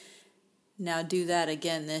activity. Now do that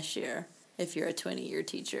again this year if you're a 20-year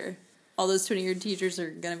teacher. All those 20-year teachers are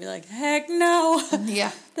going to be like, heck no.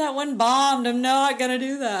 Yeah. That one bombed. I'm not going to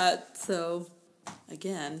do that. So,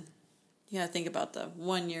 again, you got to think about the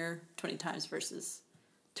 1 year 20 times versus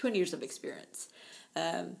 20 years of experience.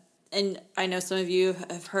 And I know some of you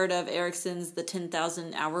have heard of Erickson's the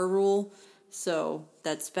 10,000 hour rule. So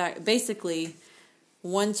that's basically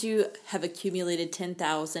once you have accumulated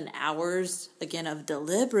 10,000 hours, again, of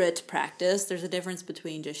deliberate practice, there's a difference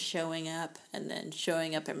between just showing up and then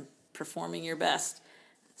showing up and performing your best.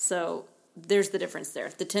 So there's the difference there.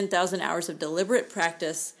 The 10,000 hours of deliberate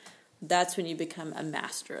practice, that's when you become a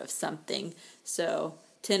master of something. So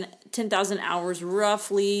 10,000 hours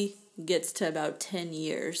roughly gets to about 10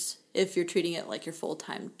 years if you're treating it like your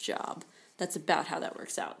full-time job. That's about how that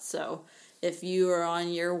works out. So if you are on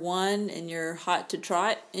year 1 and you're hot to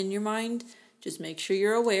trot in your mind, just make sure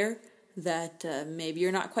you're aware that maybe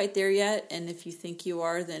you're not quite there yet. And if you think you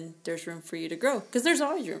are, then there's room for you to grow, because there's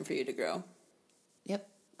always room for you to grow. Yep,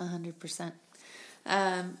 100%.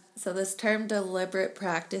 So this term deliberate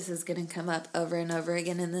practice is going to come up over and over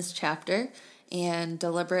again in this chapter. And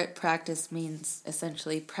deliberate practice means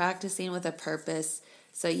essentially practicing with a purpose.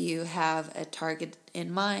 So you have a target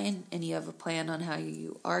in mind and you have a plan on how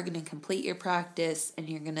you are going to complete your practice, and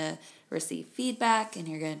you're going to receive feedback and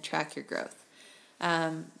you're going to track your growth.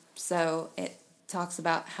 So it talks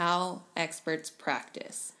about how experts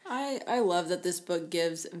practice. I love that this book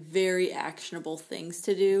gives very actionable things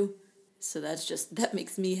to do. So that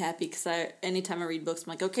makes me happy, because anytime I read books,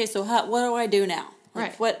 I'm like, okay, so what do I do now?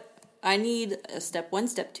 Like, right. I need a step 1,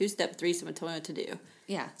 step 2, step 3, someone tell me what to do.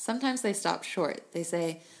 Yeah, sometimes they stop short. They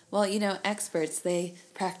say, well, experts, they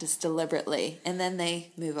practice deliberately, and then they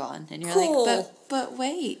move on. And you're like, but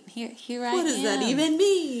wait, here I am. What does that even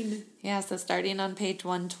mean? Yeah, so starting on page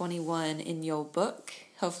 121 in your book,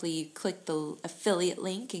 hopefully you clicked the affiliate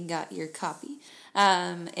link and got your copy.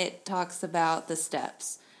 It talks about the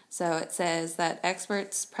steps. So it says that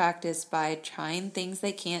experts practice by trying things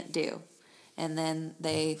they can't do, and then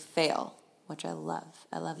they fail, which I love.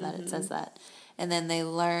 I love that it says that. And then they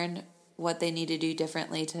learn what they need to do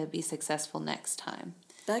differently to be successful next time.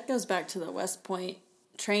 That goes back to the West Point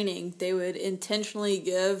training. They would intentionally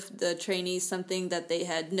give the trainees something that they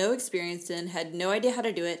had no experience in, had no idea how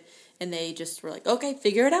to do it, and they just were like, okay,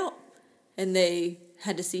 figure it out. And they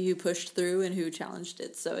had to see who pushed through and who challenged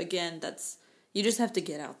it. So again, you just have to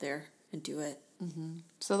get out there and do it. Mm-hmm.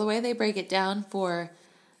 So the way they break it down for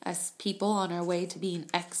us people on our way to being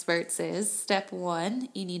experts is, step 1,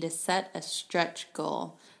 you need to set a stretch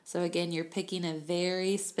goal. So again, you're picking a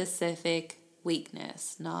very specific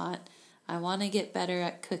weakness, not, I want to get better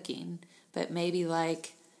at cooking, but maybe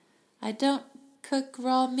like, I don't cook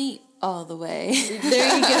raw meat all the way.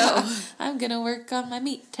 There you go. I'm going to work on my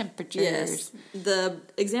meat temperatures. Yes. The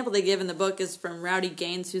example they give in the book is from Rowdy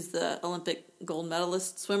Gaines, who's the Olympic gold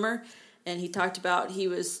medalist swimmer. And he talked about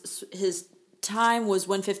his time was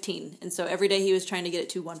 1:15. And so every day he was trying to get it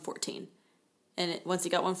to 1:14. And once he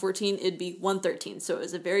got 1:14, it'd be 1:13. So it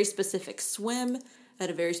was a very specific swim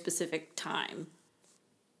at a very specific time.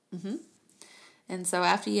 Mm-hmm. And so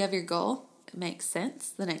after you have your goal, it makes sense.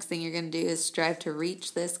 The next thing you're going to do is strive to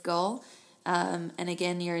reach this goal. And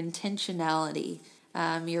again, your intentionality.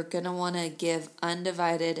 You're going to want to give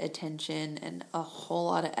undivided attention and a whole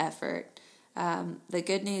lot of effort. The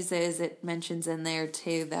good news is it mentions in there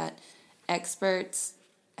too that experts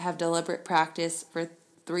have deliberate practice for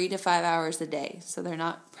 3 to 5 hours a day. So they're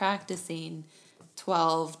not practicing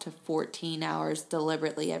 12 to 14 hours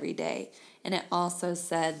deliberately every day. And it also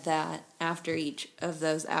said that after each of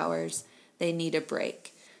those hours, they need a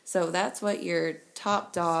break. So that's what your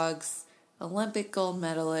top dogs, Olympic gold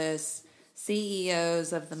medalists,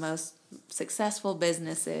 CEOs of the most successful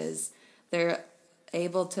businesses, they're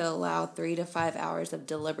able to allow 3 to 5 hours of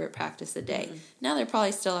deliberate practice a day. Now they're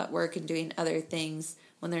probably still at work and doing other things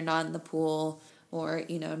when they're not in the pool or,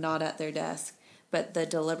 not at their desk. But the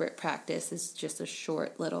deliberate practice is just a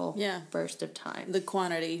short little burst of time. The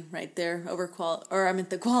quantity right there over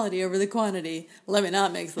the quality over the quantity. Let me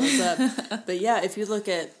not mix those up. But yeah, if you look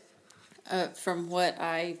at, from what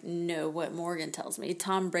I know, what Morgan tells me,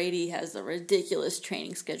 Tom Brady has a ridiculous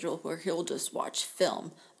training schedule where he'll just watch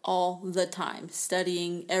film all the time,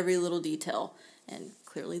 studying every little detail. And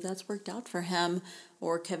clearly that's worked out for him.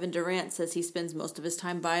 Or Kevin Durant says he spends most of his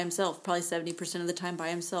time by himself, probably 70% of the time by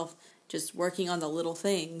himself, just working on the little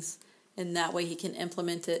things, and that way he can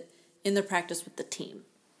implement it in the practice with the team.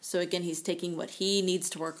 So again, he's taking what he needs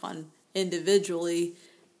to work on individually,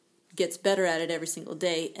 gets better at it every single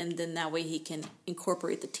day, and then that way he can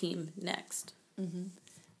incorporate the team next. Mm-hmm.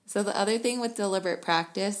 So the other thing with deliberate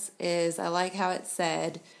practice is I like how it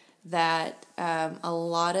said that a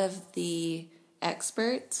lot of the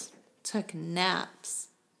experts took naps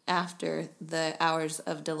after the hours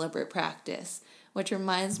of deliberate practice, which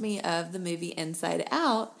reminds me of the movie Inside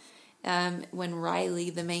Out. When Riley,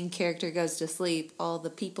 the main character, goes to sleep, all the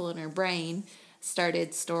people in her brain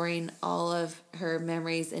started storing all of her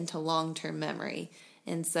memories into long-term memory.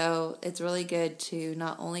 And so it's really good to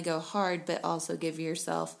not only go hard, but also give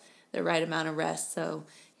yourself the right amount of rest so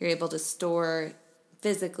you're able to store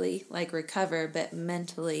physically, like recover, but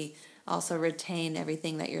mentally also retain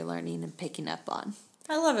everything that you're learning and picking up on.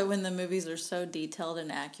 I love it when the movies are so detailed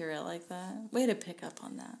and accurate like that. Way to pick up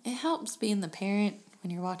on that. It helps being the parent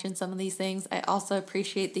when you're watching some of these things. I also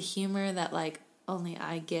appreciate the humor that, only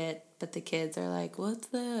I get, but the kids are like, what's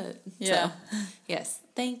that? Yeah. So, yes,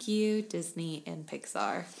 thank you, Disney and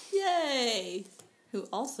Pixar. Yay! Who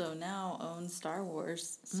also now owns Star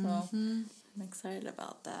Wars. So I'm excited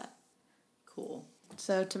about that. Cool.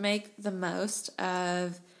 So to make the most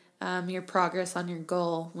of your progress on your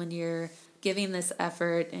goal when you're giving this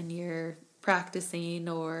effort and you're practicing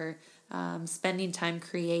or spending time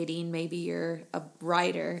creating, maybe you're a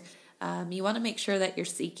writer, you want to make sure that you're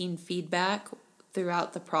seeking feedback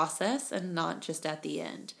throughout the process and not just at the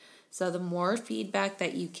end. So the more feedback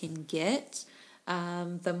that you can get,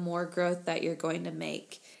 the more growth that you're going to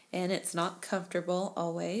make. And it's not comfortable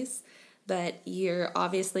always, but you're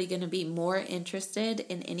obviously going to be more interested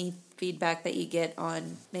in any feedback that you get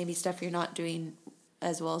on maybe stuff you're not doing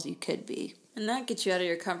as well as you could be. And that gets you out of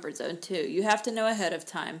your comfort zone too. You have to know ahead of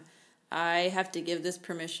time. I have to give this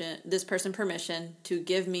person permission to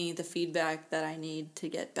give me the feedback that I need to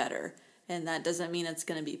get better. And that doesn't mean it's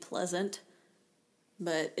going to be pleasant,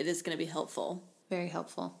 but it is going to be helpful. Very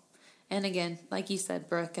helpful. And again, like you said,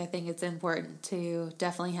 Brooke, I think it's important to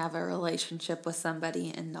definitely have a relationship with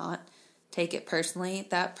somebody and not take it personally.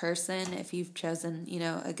 That person, if you've chosen,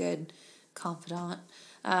 a good confidant,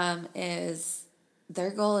 is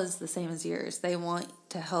their goal is the same as yours. They want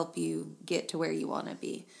to help you get to where you want to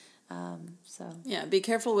be. Yeah, be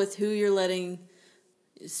careful with who you're letting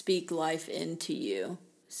speak life into you.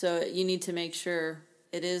 So you need to make sure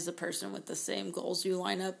it is a person with the same goals. You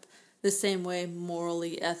line up the same way,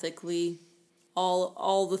 morally, ethically,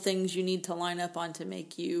 all the things you need to line up on to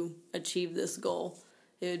make you achieve this goal.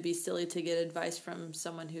 It would be silly to get advice from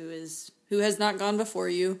someone who has not gone before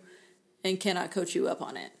you and cannot coach you up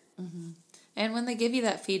on it. Mm-hmm. And when they give you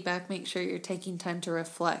that feedback, make sure you're taking time to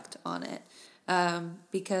reflect on it.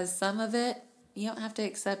 Because some of it, you don't have to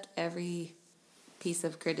accept every piece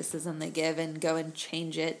of criticism they give and go and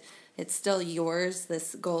change it. It's still yours.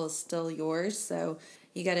 This goal is still yours. So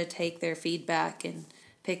you got to take their feedback and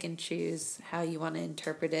pick and choose how you want to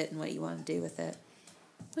interpret it and what you want to do with it.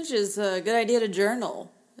 Which is a good idea to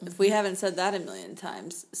journal, if we haven't said that a million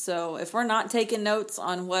times. So if we're not taking notes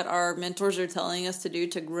on what our mentors are telling us to do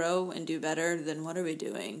to grow and do better, then what are we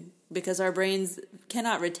doing? Because our brains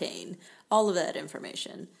cannot retain all of that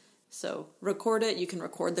information. So record it. You can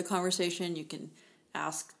record the conversation. You can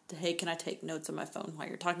ask, hey, can I take notes on my phone while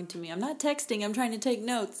you're talking to me? I'm not texting. I'm trying to take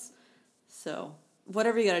notes. So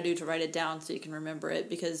whatever you got to do to write it down so you can remember it,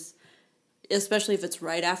 because especially if it's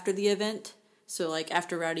right after the event, So, like,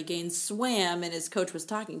 after Rowdy Gaines swam and his coach was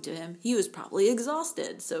talking to him, he was probably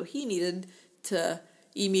exhausted. So he needed to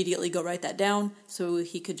immediately go write that down so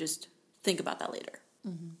he could just think about that later.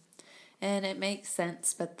 Mm-hmm. And it makes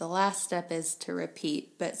sense, but the last step is to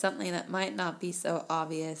repeat. But something that might not be so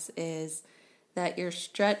obvious is that your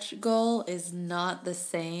stretch goal is not the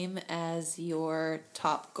same as your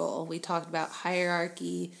top goal. We talked about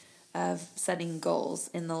hierarchy of setting goals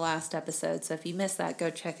in the last episode. So if you missed that, go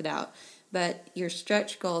check it out. But your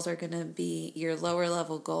stretch goals are going to be your lower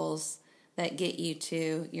level goals that get you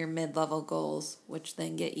to your mid-level goals, which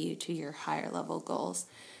then get you to your higher level goals.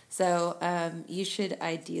 So you should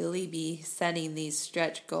ideally be setting these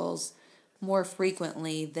stretch goals more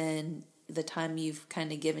frequently than the time you've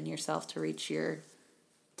kind of given yourself to reach your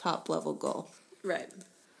top level goal. Right.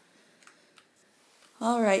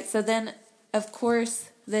 All right. So then, of course,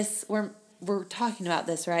 we're talking about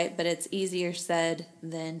this, right? But it's easier said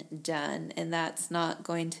than done, and that's not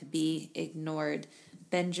going to be ignored.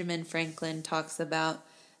 Benjamin Franklin talks about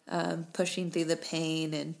pushing through the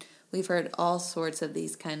pain, and we've heard all sorts of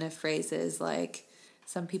these kind of phrases, like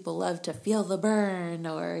some people love to feel the burn,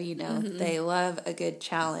 or, they love a good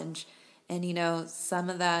challenge. And, some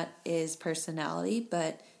of that is personality,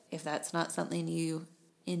 but if that's not something you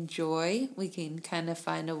enjoy, we can kind of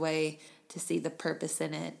find a way to see the purpose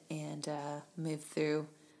in it and move through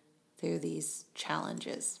these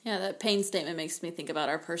challenges. Yeah, that pain statement makes me think about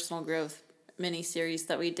our personal growth mini-series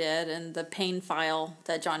that we did and the pain file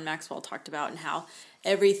that John Maxwell talked about, and how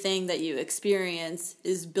everything that you experience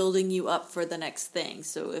is building you up for the next thing.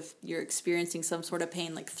 So if you're experiencing some sort of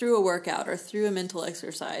pain, like through a workout or through a mental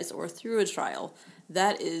exercise or through a trial,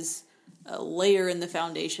 that is a layer in the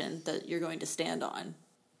foundation that you're going to stand on.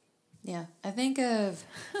 Yeah, I think of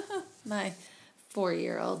my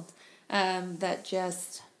 4-year-old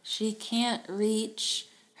she can't reach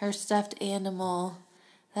her stuffed animal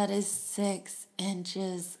that is 6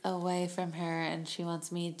 inches away from her, and she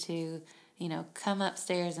wants me to, come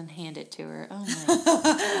upstairs and hand it to her. Oh my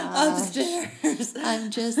gosh. Upstairs. I'm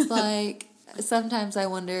just like, sometimes I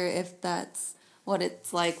wonder if that's what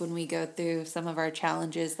it's like when we go through some of our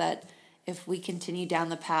challenges, that if we continue down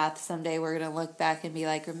the path, someday we're going to look back and be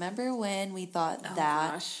like, remember when we thought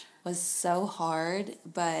was so hard,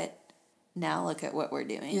 but now look at what we're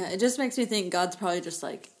doing. Yeah, it just makes me think God's probably just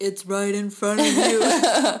like, it's right in front of you.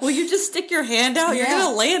 Will you just stick your hand out? You're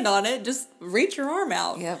going to land on it. Just reach your arm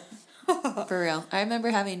out. Yep. For real. I remember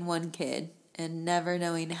having one kid and never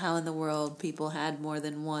knowing how in the world people had more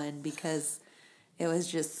than one, because it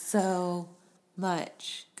was just so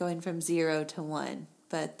much going from 0 to 1.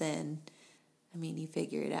 But then, you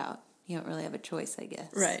figure it out. You don't really have a choice, I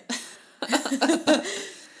guess. Right.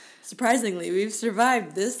 Surprisingly, we've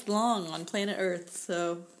survived this long on planet Earth,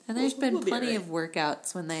 so... And there's been plenty of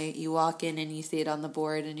workouts when you walk in and you see it on the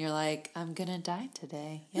board and you're like, I'm going to die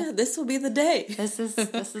today. Yep. Yeah, this will be the day. This is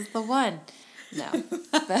the one. No.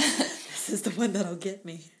 This is the one that'll get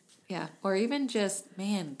me. Yeah, or even just,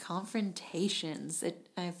 confrontations.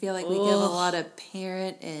 I feel like we give a lot of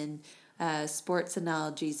parent and sports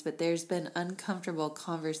analogies, but there's been uncomfortable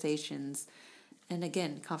conversations. And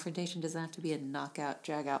again, confrontation doesn't have to be a knockout,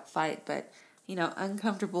 drag-out fight, but,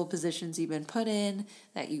 uncomfortable positions you've been put in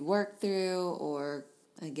that you work through, or,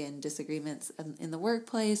 again, disagreements in the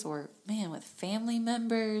workplace, or, with family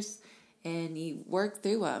members, and you work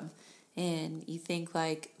through them. And you think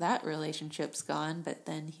like that relationship's gone, but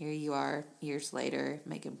then here you are years later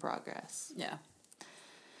making progress. Yeah.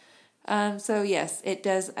 So yes, it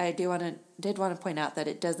does. I did want to point out that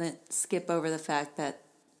it doesn't skip over the fact that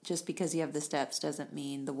just because you have the steps doesn't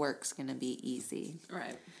mean the work's going to be easy.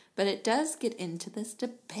 Right. But it does get into this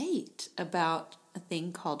debate about a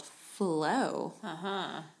thing called flow.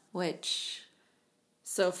 Which...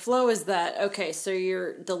 So flow is that, okay, so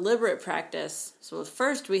your deliberate practice. So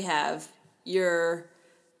first we have your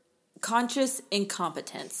conscious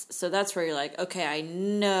incompetence. So that's where you're like, okay, I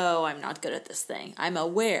know I'm not good at this thing. I'm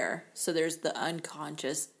aware. So there's the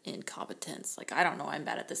unconscious incompetence. Like, I don't know I'm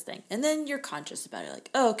bad at this thing. And then you're conscious about it. Like,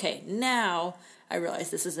 oh, okay, now I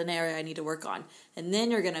realize this is an area I need to work on. And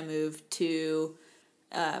then you're going to move to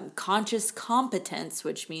conscious competence,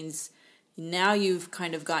 which means now you've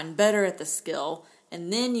kind of gotten better at the skill.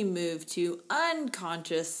 And then you move to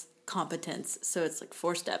unconscious competence. So it's like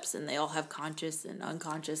 4 steps, and they all have conscious and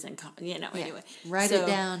unconscious and, anyway. Write it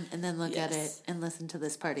down and then look at it and listen to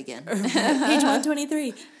this part again. Page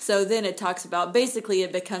 123. So then it talks about, basically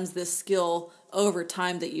it becomes this skill over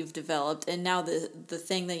time that you've developed. And now the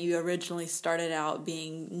thing that you originally started out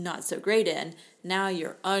being not so great in, now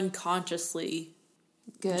you're unconsciously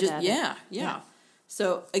good at it. Yeah.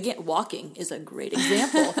 So again, walking is a great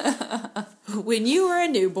example. when you were a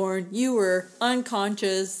newborn, you were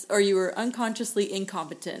unconscious or you were unconsciously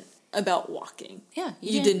incompetent about walking. Yeah,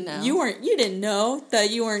 You didn't know. You didn't know that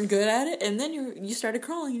you weren't good at it, and then you started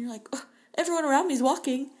crawling and you're like, oh, everyone around me's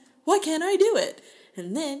walking. Why can't I do it?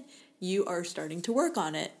 And then you are starting to work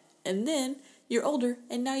on it. And then you're older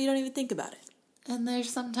and now you don't even think about it. And there's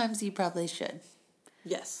sometimes you probably should.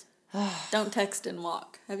 Yes. Don't text and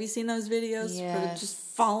walk. Have you seen those videos? Yes. Where they're just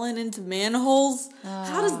falling into manholes?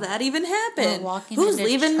 How does that even happen? Who's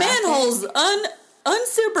leaving traffic? manholes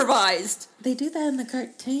unsupervised? They do that in the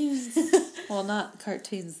cartoons. Well, not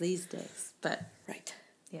cartoons these days, but Right.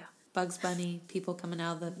 yeah. Bugs Bunny, people coming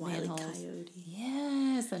out of the Wile E. manholes. Coyote.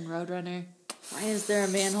 Yes, and Roadrunner. Why is there a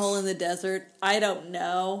manhole in the desert? I don't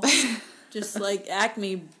know. Just like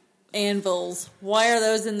Acme anvils. Why are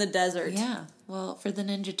those in the desert? Yeah, well, for the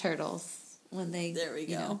Ninja Turtles when they There we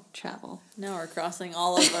go. travel. Now we're crossing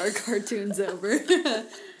all of our cartoons over.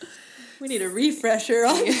 We need a refresher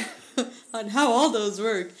on how all those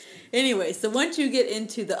work. Anyway, so once you get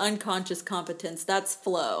into the unconscious competence, that's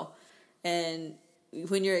flow. And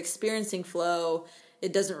when you're experiencing flow,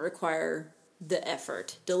 it doesn't require the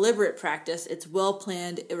effort. Deliberate practice, it's well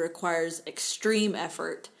planned, it requires extreme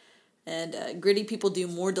effort. And gritty people do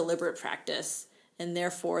more deliberate practice, and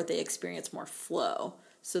therefore they experience more flow.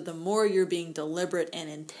 So the more you're being deliberate and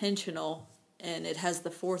intentional, and it has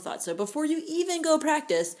the forethought. So before you even go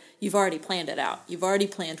practice, you've already planned it out. You've already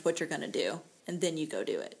planned what you're going to do, and then you go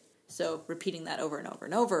do it. So repeating that over and over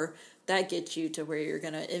and over, that gets you to where you're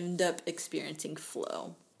going to end up experiencing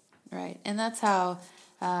flow. Right, and that's how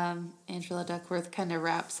Angela Duckworth kind of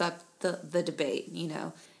wraps up the debate,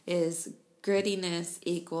 is grittiness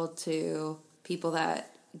equal to people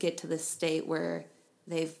that get to this state where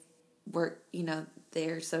they've worked,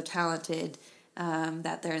 they're so talented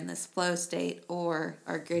that they're in this flow state, or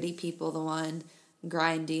are gritty people the one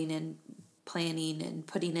grinding and planning and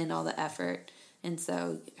putting in all the effort? And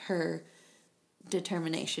so her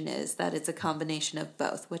determination is that it's a combination of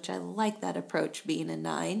both, which I like that approach being a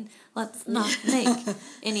 9. Let's not make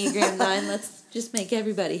Enneagram 9. Let's just make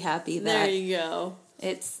everybody happy that there you go.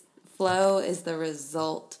 It's flow is the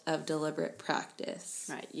result of deliberate practice.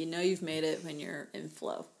 Right. You've made it when you're in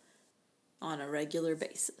flow on a regular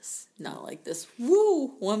basis. Not like this,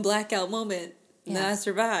 one blackout moment that I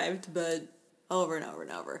survived, but over and over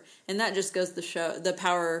and over. And that just goes to show the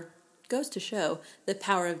power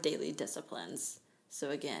of daily disciplines. So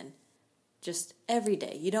again, just every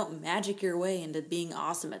day. You don't magic your way into being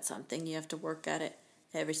awesome at something. You have to work at it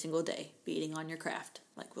every single day, beating on your craft,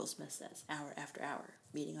 like Will Smith says, hour after hour,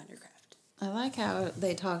 beating on your craft. I like how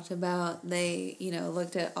they talked about, they,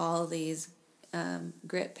 looked at all these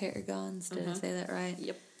grit paragons. Did I say that right?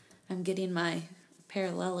 Yep. I'm getting my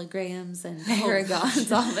parallelograms and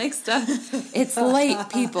paragons all mixed up. It's late,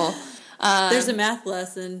 people. There's a math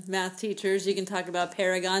lesson, math teachers. You can talk about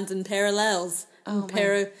paragons and parallels.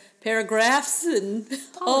 Paragraphs and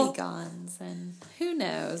polygons and who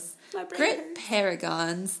knows. Grit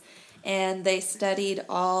paragons. And they studied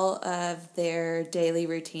all of their daily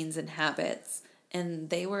routines and habits. And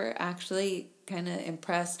they were actually kind of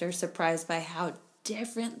impressed or surprised by how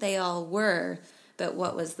different they all were. But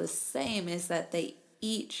what was the same is that they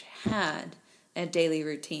each had a daily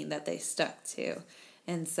routine that they stuck to.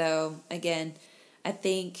 And so, again, I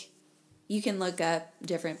think you can look up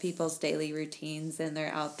different people's daily routines and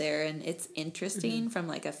they're out there, and it's interesting from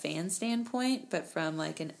like a fan standpoint, but from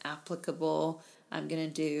like an applicable, I'm going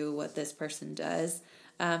to do what this person does.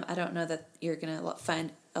 I don't know that you're going to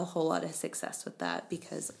find a whole lot of success with that,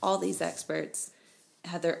 because all these experts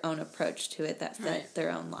had their own approach to it that fit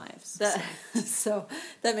their own lives. So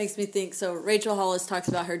that makes me think. So Rachel Hollis talks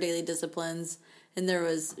about her daily disciplines, and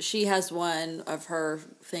she has one of her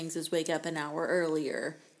things is wake up an hour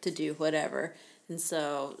earlier to do whatever. And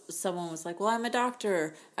so someone was like, well, I'm a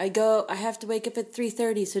doctor. I have to wake up at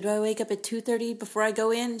 3:30. So do I wake up at 2:30 before I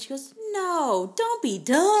go in? And she goes, no, don't be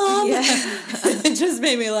dumb. Yeah. It just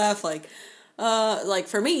made me laugh. Like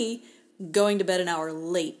for me, going to bed an hour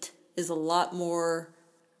late is a lot more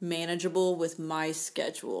manageable with my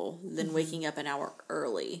schedule than waking up an hour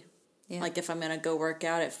early. Yeah. Like if I'm going to go work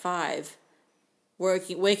out at 5,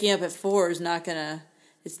 waking up at 4 is not going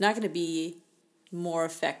to be more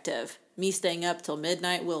effective. Me staying up till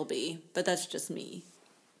midnight will be, but that's just me.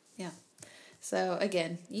 Yeah. So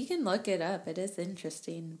again, you can look it up. It is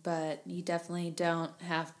interesting, but you definitely don't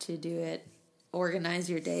have to organize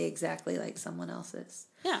your day exactly like someone else's.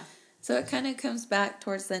 Yeah. So it kind of comes back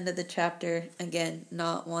towards the end of the chapter, again,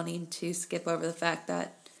 not wanting to skip over the fact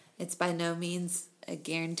that it's by no means a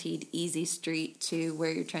guaranteed easy street to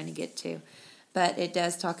where you're trying to get to. But it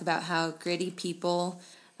does talk about how gritty people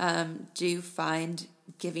do find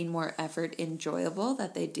giving more effort enjoyable,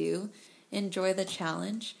 that they do enjoy the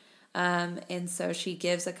challenge. And so she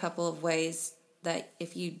gives a couple of ways that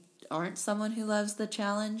if you aren't someone who loves the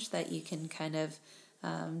challenge, that you can kind of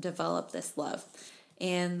develop this love.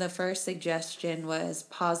 And the first suggestion was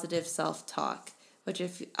positive self-talk, which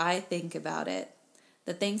if I think about it,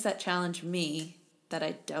 the things that challenge me that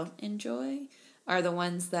I don't enjoy are the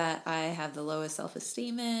ones that I have the lowest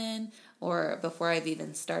self-esteem in, or before I've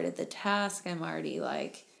even started the task, I'm already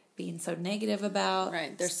like being so negative about.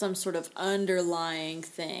 Right. There's some sort of underlying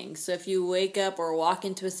thing. So if you wake up or walk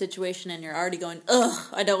into a situation and you're already going, ugh,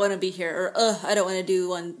 I don't want to be here, or ugh, I don't want to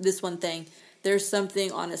do this one thing, there's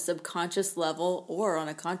something on a subconscious level or on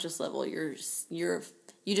a conscious level. You just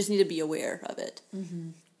need to be aware of it. Mm-hmm.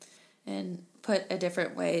 And put a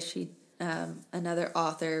different way, another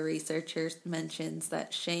author, researcher mentions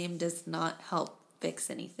that shame does not help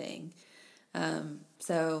fix anything.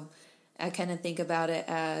 So I kind of think about it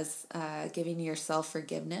as giving yourself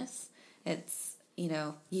forgiveness. It's,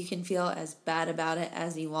 you can feel as bad about it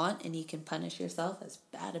as you want, and you can punish yourself as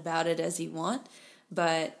bad about it as you want,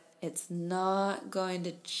 but it's not going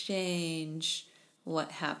to change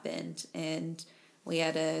what happened. And we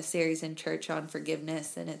had a series in church on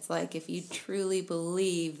forgiveness, and it's like, if you truly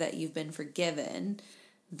believe that you've been forgiven,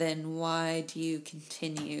 then why do you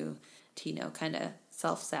continue to, kind of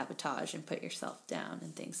self-sabotage and put yourself down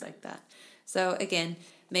and things like that? So again,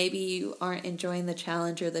 maybe you aren't enjoying the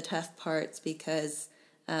challenge or the tough parts because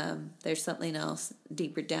there's something else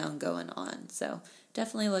deeper down going on. So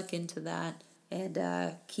definitely look into that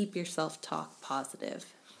and keep your self-talk positive.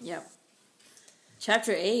 Yep.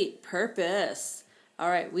 Chapter 8, Purpose. All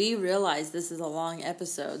right, we realize this is a long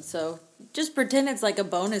episode, so just pretend it's like a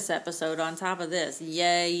bonus episode on top of this.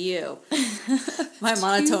 Yay, you. My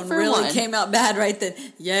monotone really came out bad right then.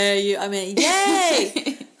 Yay, you. I mean,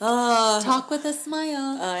 yay! Talk with a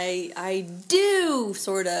smile. I do,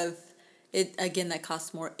 sort of. It again, that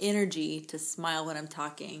costs more energy to smile when I'm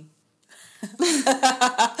talking.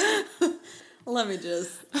 Let me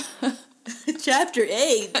just... Chapter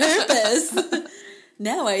 8, Purpose.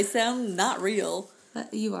 Now I sound not real.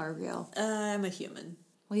 You are real. I'm a human.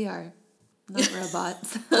 We are. Not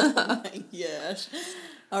robots. Oh my gosh.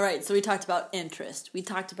 All right, so we talked about interest. We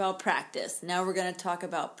talked about practice. Now we're going to talk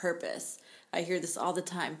about purpose. I hear this all the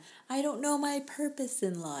time. I don't know my purpose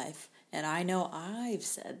in life. And I know I've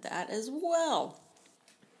said that as well.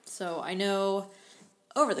 So I know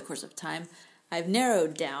over the course of time, I've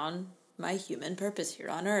narrowed down my human purpose here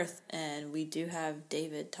on earth. And we do have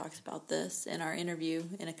David talks about this in our interview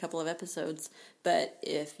in a couple of episodes. But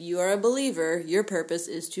if you are a believer, your purpose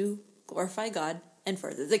is to glorify God and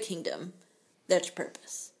further the kingdom. That's your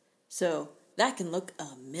purpose. So that can look a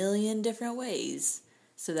million different ways.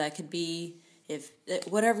 So that could be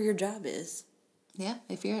whatever your job is. Yeah,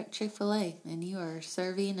 if you're at Chick-fil-A and you are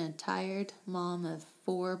serving a tired mom of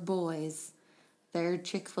 4 boys, they're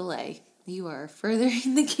Chick-fil-A. You are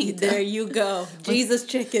furthering the kingdom. There you go. Jesus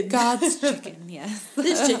chicken. God's chicken, yes.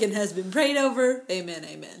 This chicken has been prayed over. Amen,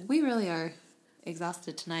 amen. We really are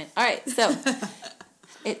exhausted tonight. All right, so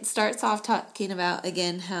it starts off talking about,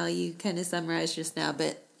 again, how you kind of summarized just now,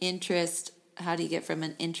 but interest, how do you get from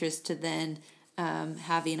an interest to then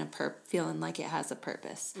having feeling like it has a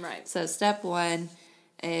purpose? Right. So step 1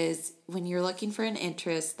 is when you're looking for an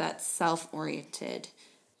interest that's self-oriented,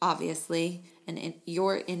 obviously, and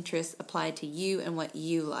your interests apply to you and what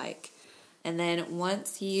you like. And then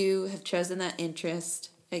once you have chosen that interest,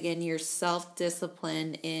 again, you're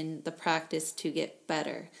self-disciplined in the practice to get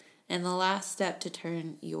better. And the last step to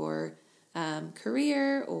turn your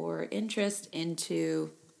career or interest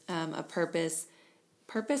into a purpose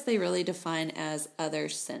they really define as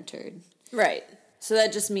other-centered. Right. So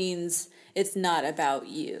that just means it's not about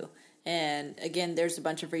you. And again, there's a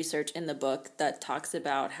bunch of research in the book that talks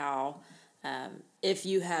about how if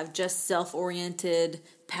you have just self-oriented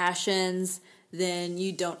passions, then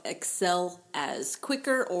you don't excel as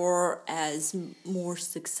quicker or as more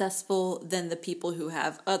successful than the people who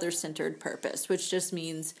have other-centered purpose, which just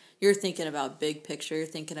means you're thinking about big picture, you're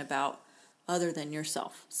thinking about other than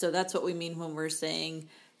yourself. So that's what we mean when we're saying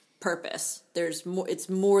purpose. There's more, it's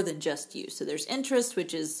more than just you. So there's interest,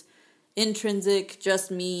 which is intrinsic, just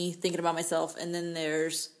me thinking about myself, and then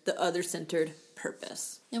there's the other-centered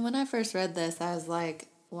purpose. And when I first read this, I was like,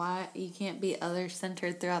 why you can't be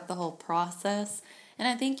other-centered throughout the whole process? And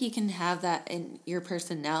I think you can have that in your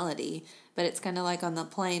personality, but it's kind of like on the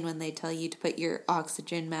plane when they tell you to put your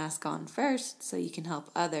oxygen mask on first so you can help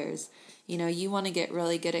others. You want to get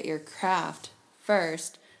really good at your craft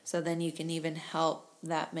first, so then you can even help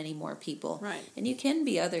that many more people. Right. And you can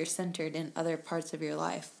be other-centered in other parts of your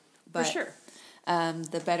life. But, For sure.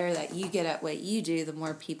 The better that you get at what you do, the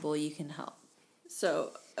more people you can help.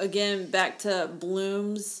 So, again, back to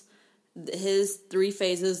Bloom's, his 3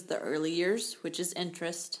 phases, the early years, which is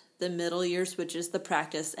interest, the middle years, which is the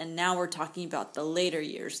practice, and now we're talking about the later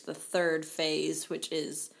years, the 3rd phase, which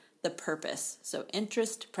is the purpose. So,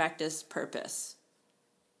 interest, practice, purpose.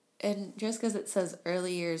 And just because it says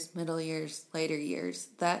early years, middle years, later years,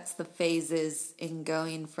 that's the phases in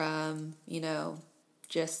going from,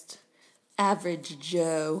 just average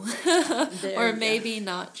Joe or maybe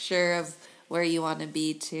not sure of where you want to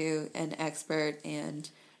be to an expert and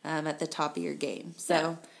at the top of your game.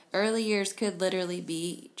 So early years could literally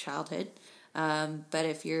be childhood, but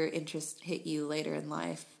if your interest hit you later in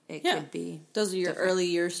life, it could be those are your different. early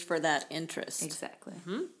years for that interest. Exactly.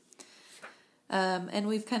 And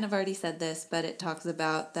we've kind of already said this, but it talks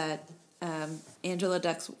about that Angela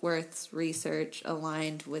Duckworth's research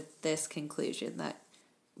aligned with this conclusion, that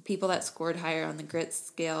people that scored higher on the grit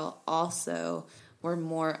scale also were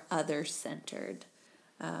more other-centered.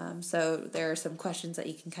 So there are some questions that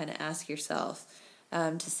you can kind of ask yourself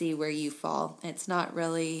to see where you fall. It's not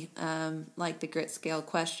really like the grit scale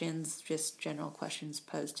questions, just general questions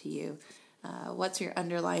posed to you. What's your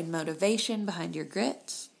underlying motivation behind your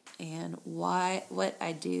grit? And what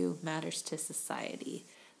I do matters to society.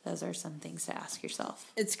 Those are some things to ask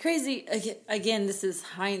yourself. It's crazy. Again, this is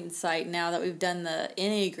hindsight now that we've done the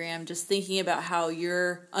Enneagram, just thinking about how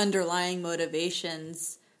your underlying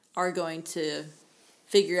motivations are going to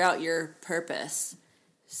figure out your purpose.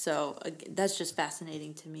 So that's just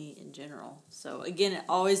fascinating to me in general. So again, it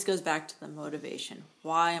always goes back to the motivation.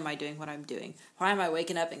 Why am I doing what I'm doing? Why am I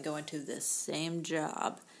waking up and going to this same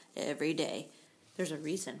job every day? There's a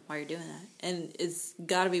reason why you're doing that. And it's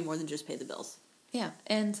got to be more than just pay the bills. Yeah,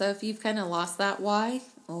 and so if you've kind of lost that why,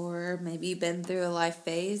 or maybe you've been through a life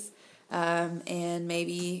phase, and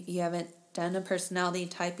maybe you haven't done a personality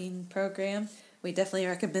typing program, we definitely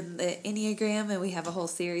recommend the Enneagram, and we have a whole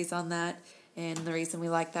series on that. And the reason we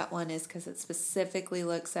like that one is because it specifically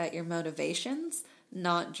looks at your motivations,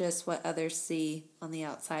 not just what others see on the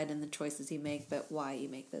outside and the choices you make, but why you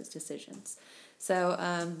make those decisions. So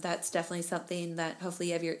that's definitely something that hopefully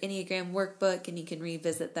you have your Enneagram workbook, and you can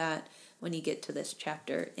revisit that when you get to this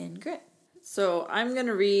chapter in Grit. So I'm going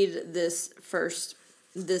to read this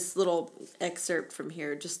little excerpt from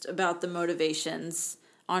here, just about the motivations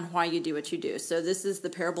on why you do what you do. So this is the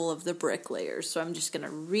parable of the bricklayers. So I'm just going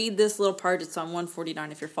to read this little part. It's on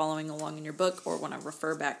 149 if you're following along in your book or want to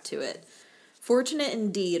refer back to it. Fortunate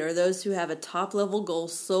indeed are those who have a top-level goal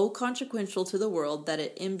so consequential to the world that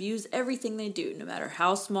it imbues everything they do, no matter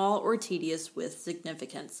how small or tedious, with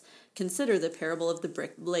significance. Consider the parable of the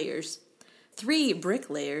bricklayers. 3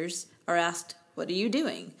 bricklayers are asked, "What are you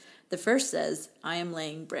doing?" The first says, "I am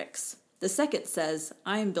laying bricks." The second says,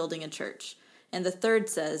 "I am building a church." And the third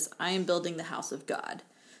says, "I am building the house of God."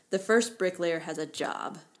 The first bricklayer has a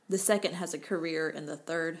job. The second has a career, and the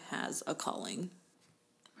third has a calling.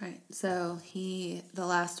 Right. So the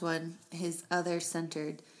last one, his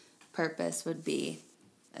other-centered purpose would be,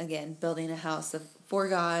 again, building a house for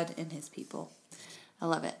God and his people. I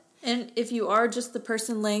love it. And if you are just the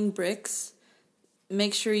person laying bricks,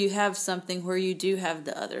 make sure you have something where you do have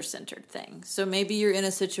the other-centered thing. So maybe you're in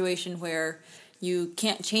a situation where you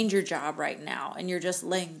can't change your job right now and you're just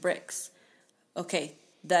laying bricks. Okay,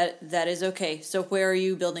 that is okay. So where are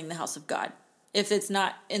you building the house of God? If it's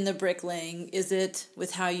not in the bricklaying, is it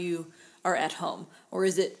with how you are at home? Or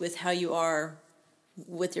is it with how you are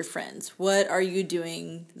with your friends? What are you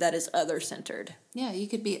doing that is other-centered? Yeah, you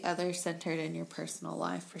could be other-centered in your personal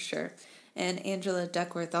life for sure. And Angela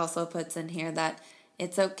Duckworth also puts in here that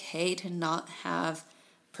it's okay to not have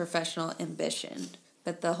professional ambition.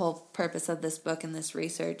 But the whole purpose of this book and this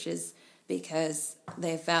research is because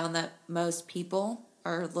they found that most people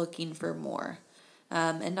are looking for more.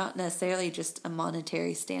 And not necessarily just a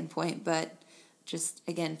monetary standpoint, but just,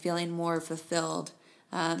 again, feeling more fulfilled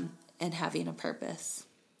and having a purpose.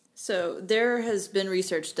 So there has been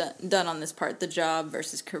research done on this part, the job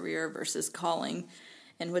versus career versus calling.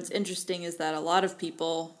 And what's interesting is that a lot of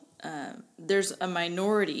people, there's a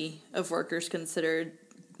minority of workers considered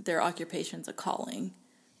their occupations a calling,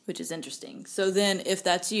 which is interesting. So then if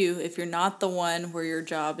that's you, if you're not the one where your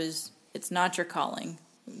job is, it's not your calling,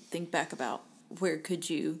 think back about where could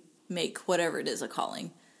you make whatever it is a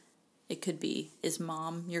calling. It could be, is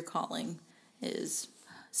mom your calling? Is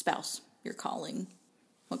spouse your calling?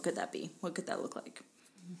 What could that be? What could that look like?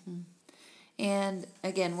 Mm-hmm. And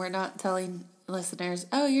again, we're not telling listeners,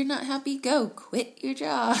 oh, you're not happy, go quit your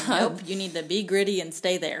job. Nope, you need to be gritty and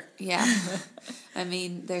stay there. Yeah. I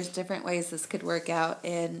mean, there's different ways this could work out.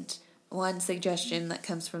 And one suggestion that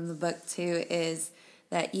comes from the book, too, is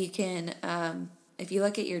that you can, if you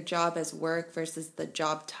look at your job as work versus the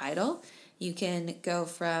job title, you can go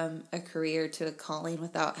from a career to a calling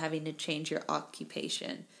without having to change your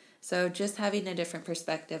occupation. So just having a different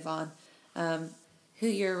perspective on who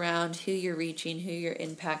you're around, who you're reaching, who your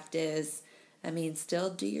impact is. I mean,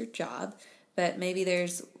 still do your job, but maybe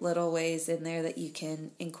there's little ways in there that you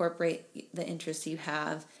can incorporate the interests you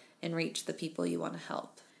have and reach the people you want to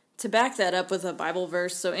help. To back that up with a Bible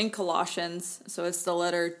verse, so in Colossians, so it's the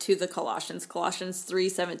letter to the Colossians, Colossians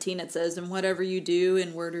 3:17, it says, "And whatever you do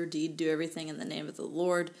in word or deed, do everything in the name of the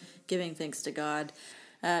Lord, giving thanks to God."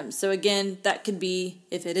 So again, that could be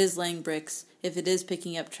if it is laying bricks, if it is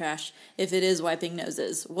picking up trash, if it is wiping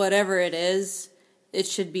noses, whatever it is, it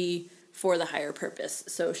should be for the higher purpose.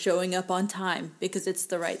 So showing up on time because it's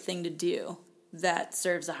the right thing to do, that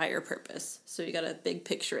serves a higher purpose. So you got to big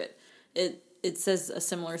picture it. It says a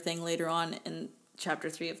similar thing later on in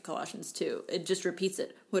chapter 3 of Colossians 2. It just repeats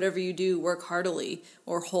it. Whatever you do, work heartily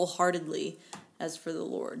or wholeheartedly as for the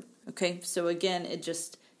Lord. Okay, so again, it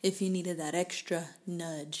just, if you needed that extra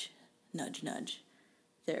nudge,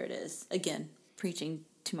 there it is. Again, preaching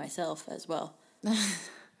to myself as well.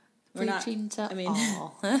 Preaching to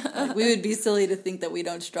all. Like, we would be silly to think that we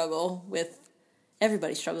don't struggle with,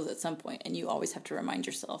 everybody struggles at some point, and you always have to remind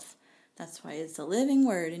yourself. That's why it's a living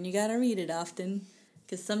word, and you got to read it often,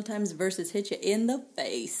 because sometimes verses hit you in the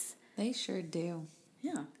face. They sure do.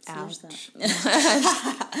 Yeah. So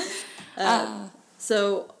ouch.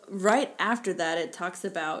 So right after that, it talks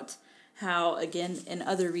about how, again, in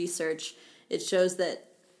other research, it shows that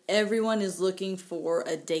everyone is looking for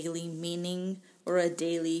a daily meaning or a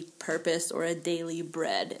daily purpose or a daily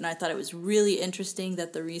bread. And I thought it was really interesting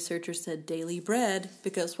that the researcher said daily bread,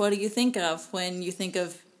 because what do you think of when you think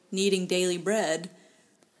of needing daily bread?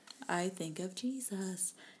 I think of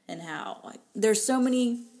Jesus and how there's so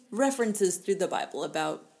many references through the Bible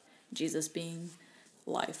about Jesus being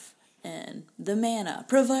life and the manna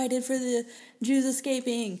provided for the Jews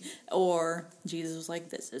escaping, or Jesus was like,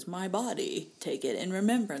 this is my body, take it in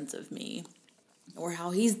remembrance of me, or how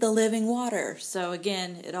he's the living water. So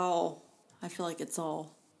again, I feel like it's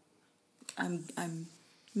all, I'm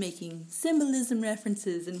making symbolism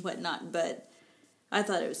references and whatnot, but I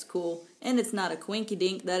thought it was cool. And it's not a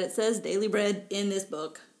coinky-dink that it says daily bread in this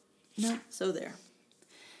book. No. So there.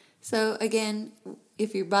 So again,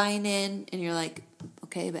 if you're buying in and you're like,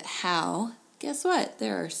 okay, but how? Guess what?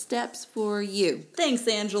 There are steps for you. Thanks,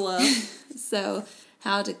 Angela. So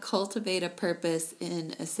how to cultivate a purpose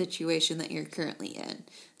in a situation that you're currently in.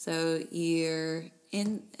 So you're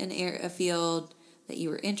in a field that you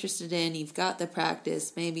were interested in, you've got the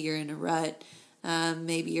practice, maybe you're in a rut,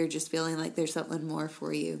 maybe you're just feeling like there's something more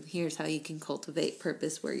for you. Here's how you can cultivate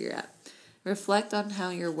purpose where you're at. Reflect on how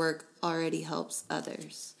your work already helps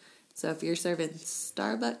others. So if you're serving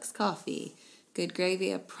Starbucks coffee, good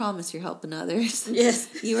gravy, I promise you're helping others.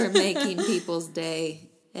 Yes. You are making people's day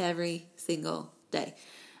every single day.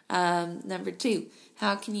 Number 2,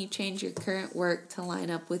 how can you change your current work to line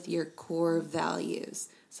up with your core values?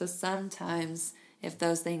 So sometimes if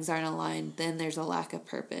those things aren't aligned, then there's a lack of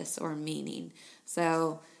purpose or meaning.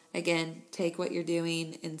 So again, take what you're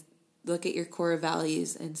doing and look at your core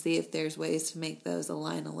values and see if there's ways to make those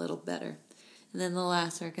align a little better. And then the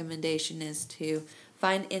last recommendation is to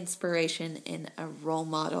find inspiration in a role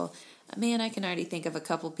model. Man, I can already think of a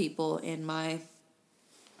couple people in my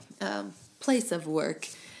place of work,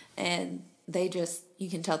 and you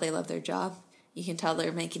can tell they love their job. You can tell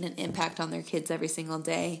they're making an impact on their kids every single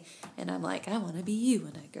day. And I'm like, I want to be you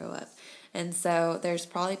when I grow up. And so there's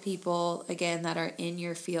probably people, again, that are in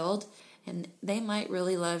your field, and they might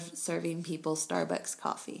really love serving people Starbucks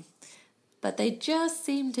coffee. But they just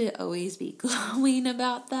seem to always be glowing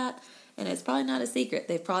about that. And it's probably not a secret.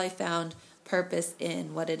 They've probably found purpose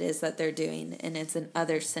in what it is that they're doing, and it's an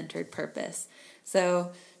other-centered purpose.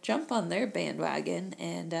 So jump on their bandwagon,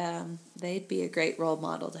 and they'd be a great role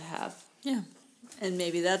model to have. Yeah. And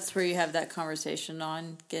maybe that's where you have that conversation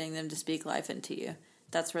on getting them to speak life into you.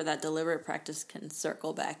 That's where that deliberate practice can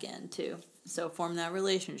circle back in, too. So form that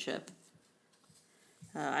relationship.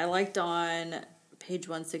 I liked on page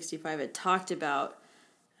 165, it talked about,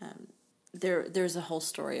 there's a whole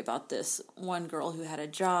story about this one girl who had a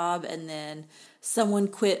job, and then someone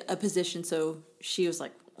quit a position, so she was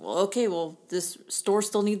like, well, this store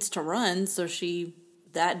still needs to run, so she,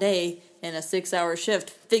 that day, in a 6-hour shift,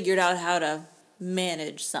 figured out how to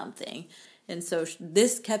manage something. And so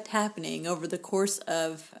this kept happening over the course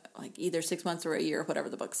of like either 6 months or a year, whatever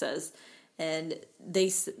the book says. And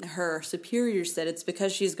her superior said it's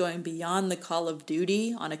because she's going beyond the call of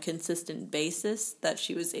duty on a consistent basis that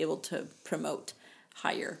she was able to promote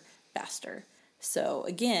higher, faster. So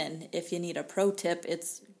again, if you need a pro tip,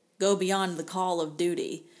 it's go beyond the call of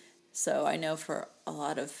duty. So I know for a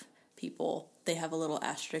lot of people, they have a little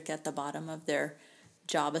asterisk at the bottom of their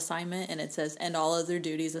job assignment, and it says, and all other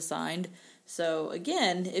duties assigned. So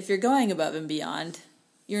again, if you're going above and beyond,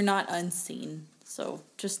 you're not unseen. So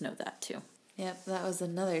just know that too. Yep, that was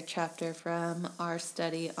another chapter from our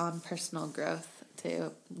study on personal growth,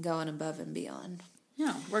 to going above and beyond.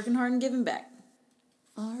 Yeah, working hard and giving back.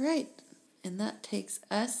 All right, and that takes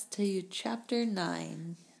us to chapter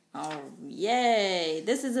 9. Oh, yay.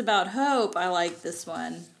 This is about hope. I like this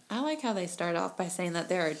one. I like how they start off by saying that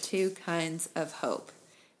there are 2 kinds of hope.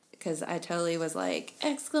 Because I totally was like,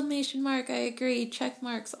 exclamation mark, I agree, check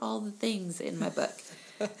marks, all the things in my book.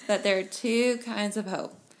 That there are 2 kinds of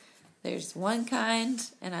hope. There's one kind,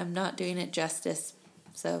 and I'm not doing it justice,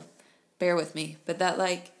 so bear with me. But that,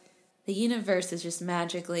 like, the universe is just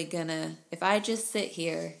magically gonna, if I just sit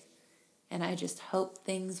here and I just hope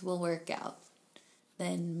things will work out,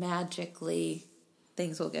 then magically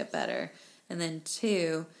things will get better. And then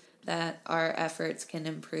 2, that our efforts can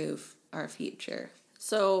improve our future.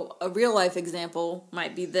 So a real life example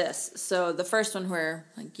might be this. So the first one where,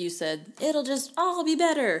 like you said, it'll just all be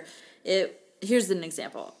better. Here's an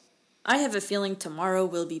example. I have a feeling tomorrow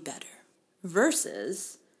will be better.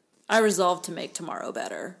 Versus, I resolve to make tomorrow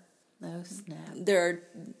better. Oh, snap. There are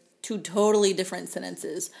 2 totally different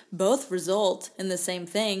sentences. Both result in the same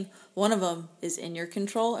thing. One of them is in your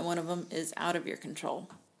control, and one of them is out of your control.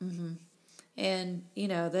 Mm-hmm. And,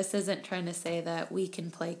 this isn't trying to say that we can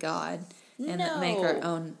play God and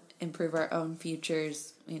improve our own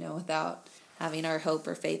futures, without having our hope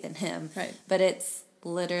or faith in Him. Right. But it's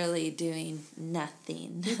literally doing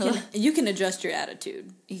nothing. You can adjust your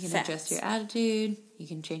attitude. You can adjust your attitude. You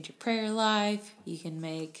can change your prayer life. You can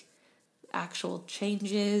make actual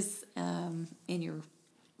changes in your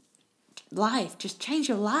life. Just change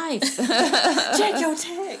your life. Check your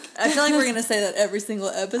tech. I feel like we're going to say that every single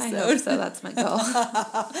episode. I hope so. That's my goal.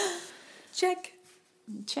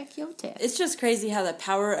 Check your tech. It's just crazy how the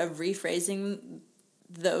power of rephrasing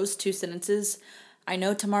those 2 sentences, I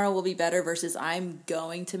know tomorrow will be better versus I'm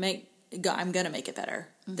going to make it better.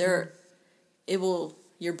 Mm-hmm.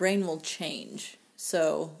 Your brain will change.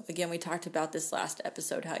 So again, we talked about this last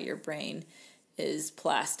episode, how your brain is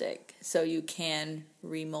plastic. So you can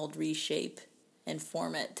remold, reshape, and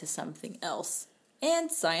form it to something else.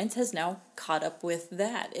 And science has now caught up with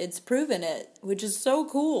that. It's proven it, which is so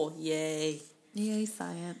cool. Yay. Yay,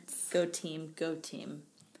 science. Go team, go team.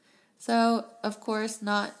 So, of course,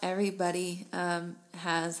 not everybody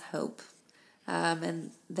has hope.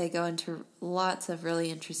 And they go into lots of really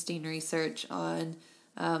interesting research on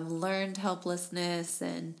learned helplessness.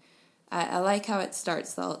 And I like how it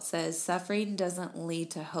starts, though. It says, suffering doesn't lead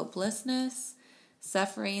to hopelessness.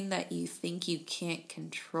 Suffering that you think you can't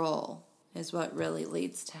control is what really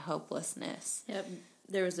leads to hopelessness. Yep.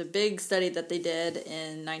 There was a big study that they did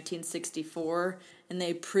in 1964, and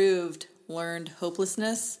they proved learned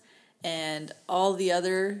hopelessness. And all the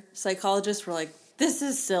other psychologists were like, this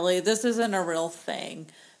is silly. This isn't a real thing.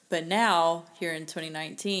 But now, here in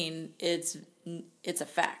 2019, it's a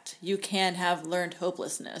fact. You can have learned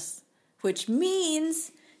hopelessness, which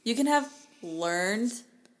means you can have learned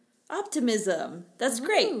optimism. That's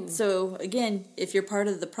great. So again, if you're part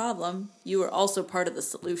of the problem, you are also part of the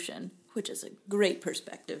solution, which is a great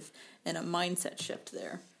perspective and a mindset shift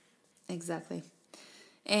there. Exactly.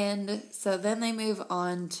 And so then they move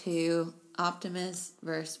on to optimists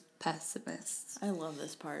versus pessimists. I love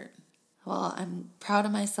this part. Well, I'm proud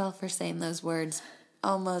of myself for saying those words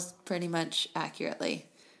almost pretty much accurately.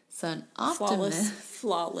 So an optimist...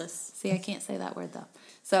 Flawless. See, I can't say that word though.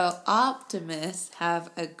 So optimists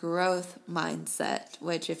have a growth mindset,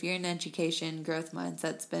 which if you're in education, growth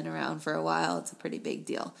mindset's been around for a while. It's a pretty big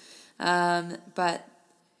deal. But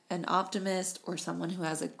an optimist or someone who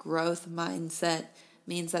has a growth mindset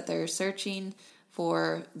means that they're searching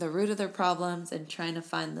for the root of their problems and trying to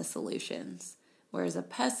find the solutions. Whereas a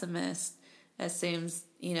pessimist assumes,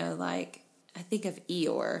 like, I think of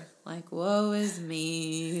Eeyore, like, woe is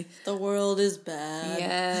me. The world is bad.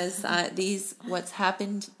 Yes, what's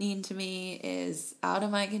happening to me is out of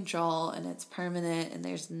my control and it's permanent and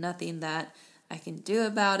there's nothing that I can do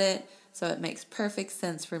about it. So it makes perfect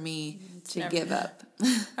sense for me to give up.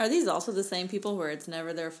 Are these also the same people where it's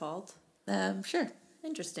never their fault? Sure.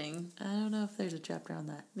 Interesting. I don't know if there's a chapter on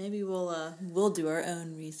that. Maybe we'll do our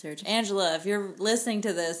own research. Angela, if you're listening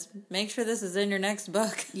to this, make sure this is in your next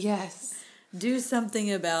book. Yes. Do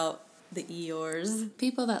something about the Eeyores.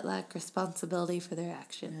 People that lack responsibility for their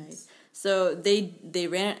actions. Right. So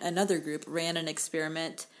another group ran an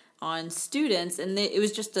experiment on students, and it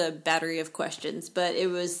was just a battery of questions, but it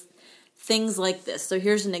was things like this. So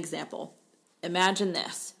here's an example. Imagine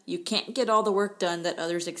this. You can't get all the work done that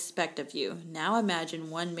others expect of you. Now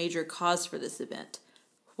imagine one major cause for this event.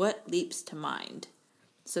 What leaps to mind?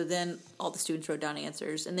 So then all the students wrote down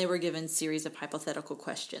answers, and they were given a series of hypothetical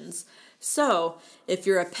questions. So if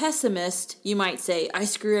you're a pessimist, you might say, I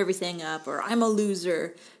screw everything up, or I'm a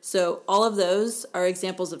loser. So all of those are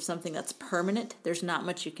examples of something that's permanent. There's not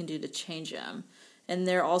much you can do to change them. And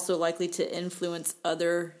they're also likely to influence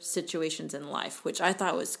other situations in life, which I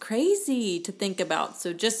thought was crazy to think about.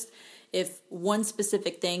 So just if one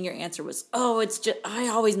specific thing, your answer was, it's just, I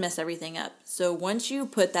always mess everything up. So once you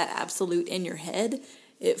put that absolute in your head,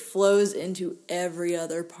 it flows into every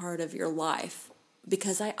other part of your life.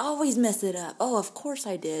 Because I always mess it up. Oh, of course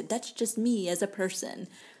I did. That's just me as a person.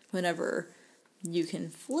 Whenever you can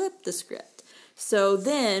flip the script. So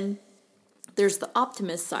then there's the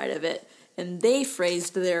optimist side of it. And they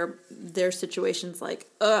phrased their situations like,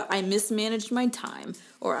 I mismanaged my time,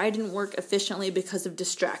 or I didn't work efficiently because of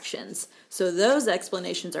distractions. So those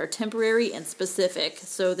explanations are temporary and specific,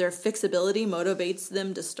 so their fixability motivates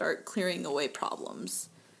them to start clearing away problems.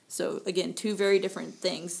 So again, two very different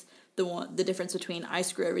things. The difference between I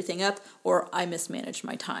screw everything up or I mismanage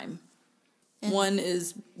my time. And one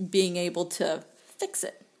is being able to fix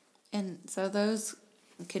it. And so those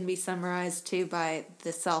can be summarized too by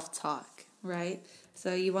the self-talk, right?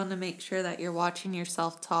 So you want to make sure that you're watching your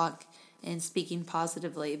self-talk and speaking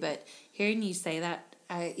positively. But hearing you say that,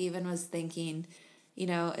 I even was thinking,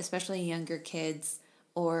 especially younger kids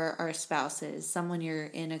or our spouses, someone you're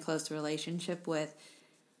in a close relationship with,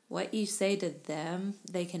 what you say to them,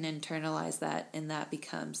 they can internalize that, and that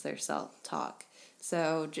becomes their self-talk.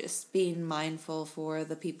 So just being mindful for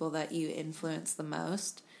the people that you influence the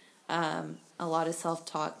most. A lot of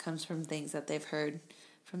self-talk comes from things that they've heard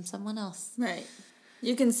from someone else. Right.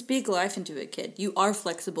 You can speak life into a kid. You are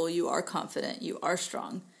flexible, you are confident, you are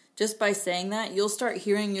strong. Just by saying that, you'll start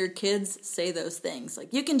hearing your kids say those things.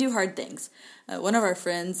 Like, you can do hard things. One of our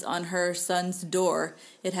friends, on her son's door,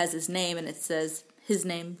 it has his name, and it says, his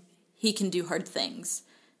name, he can do hard things,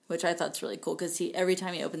 which I thought's really cool because every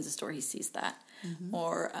time he opens his door, he sees that. Mm-hmm.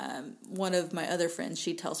 Or one of my other friends,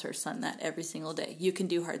 she tells her son that every single day. You can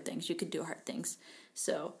do hard things. You can do hard things.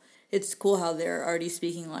 So it's cool how they're already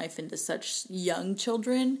speaking life into such young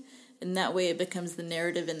children, and that way it becomes the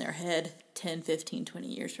narrative in their head 10, 15, 20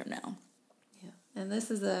 years from now. Yeah. And this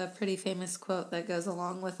is a pretty famous quote that goes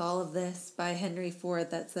along with all of this by Henry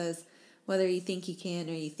Ford that says, whether you think you can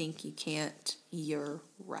or you think you can't, you're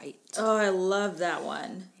right. Oh, I love that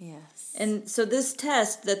one. Yes. And so this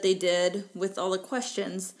test that they did with all the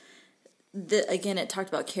questions, again, it talked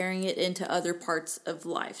about carrying it into other parts of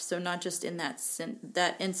life. So not just in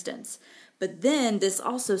that instance. But then this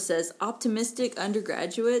also says optimistic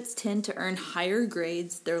undergraduates tend to earn higher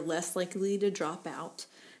grades. They're less likely to drop out.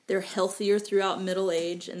 They're healthier throughout middle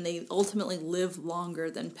age, and they ultimately live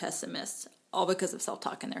longer than pessimists, all because of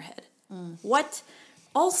self-talk in their head. What?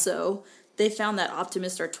 Also, they found that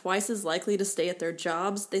optimists are twice as likely to stay at their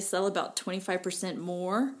jobs. They sell about 25%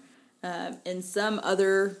 more. In some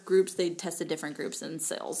other groups, they tested different groups in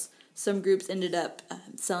sales. Some groups ended up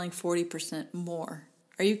selling 40% more.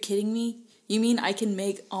 Are you kidding me? You mean I can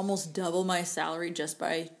make almost double my salary just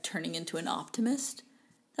by turning into an optimist?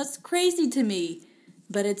 That's crazy to me.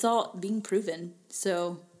 But it's all being proven,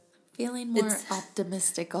 so... Feeling more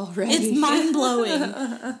optimistic already. It's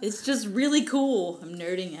mind-blowing. It's just really cool. I'm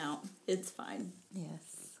nerding out. It's fine.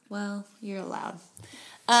 Yes. Well, you're allowed.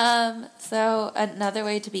 So another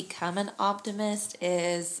way to become an optimist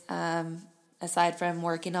is, aside from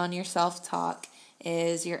working on your self-talk,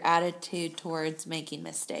 is your attitude towards making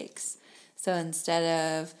mistakes. So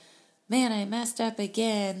instead of, man, I messed up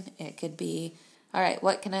again, it could be, all right,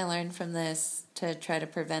 what can I learn from this to try to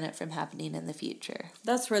prevent it from happening in the future?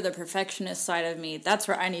 That's where the perfectionist side of me, that's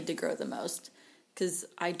where I need to grow the most. Because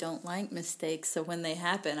I don't like mistakes, so when they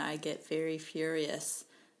happen, I get very furious.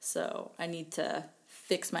 So I need to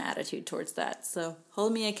fix my attitude towards that. So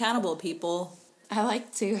hold me accountable, people. I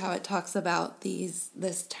like, too, how it talks about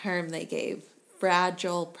this term they gave,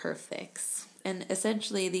 fragile perfects. And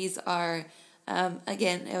essentially these are,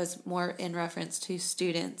 again, it was more in reference to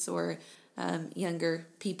students or younger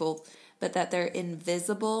people, but that they're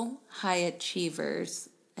invisible high achievers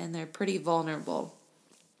and they're pretty vulnerable.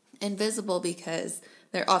 invisible because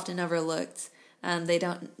they're often overlooked. They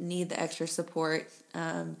don't need the extra support.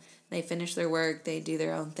 They finish their work, they do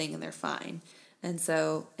their own thing, and they're fine. And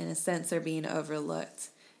so, in a sense, they're being overlooked.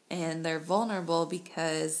 And they're vulnerable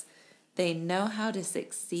because they know how to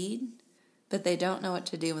succeed, but they don't know what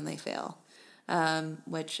to do when they fail.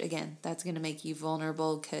 Which, again, that's going to make you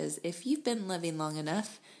vulnerable because if you've been living long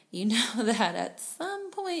enough, you know that at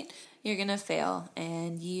some point you're going to fail.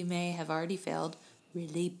 And you may have already failed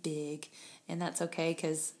really big. And that's okay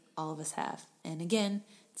because all of us have. And again,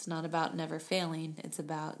 it's not about never failing. It's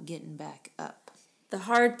about getting back up. The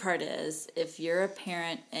hard part is if you're a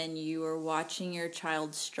parent and you are watching your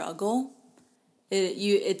child struggle,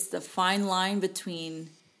 it's the fine line between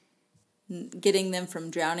getting them from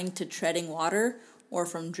drowning to treading water or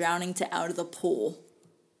from drowning to out of the pool.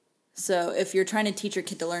 So if you're trying to teach your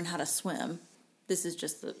kid to learn how to swim, this is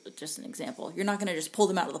just an example. You're not going to just pull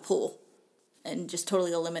them out of the pool and just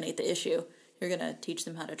totally eliminate the issue. You're going to teach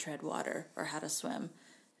them how to tread water or how to swim,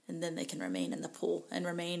 and then they can remain in the pool and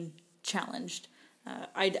remain challenged.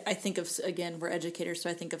 I think of, again, we're educators, so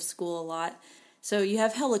I think of school a lot. So you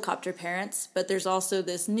have helicopter parents, but there's also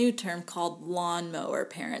this new term called lawnmower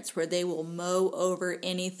parents, where they will mow over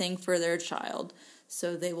anything for their child.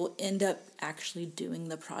 So they will end up actually doing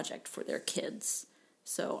the project for their kids.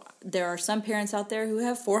 So there are some parents out there who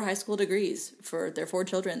have 4 high school degrees for their 4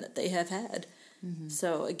 children that they have had. Mm-hmm.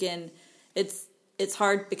 So again, it's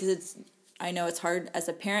hard because I know it's hard as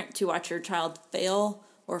a parent to watch your child fail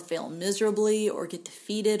or fail miserably or get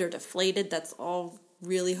defeated or deflated. That's all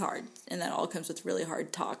really hard, and that all comes with really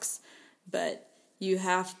hard talks. But you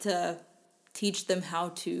have to teach them how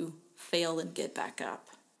to fail and get back up.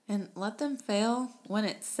 And let them fail when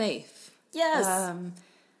it's safe. Yes.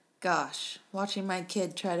 Gosh, watching my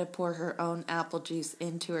kid try to pour her own apple juice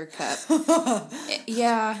into her cup.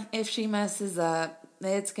 Yeah, if she messes up,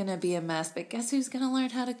 it's going to be a mess. But guess who's going to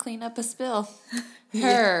learn how to clean up a spill?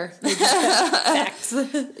 Her. Facts. So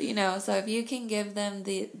if you can give them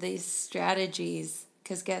these strategies,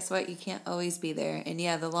 because guess what? You can't always be there. And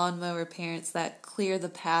yeah, the lawnmower parents that clear the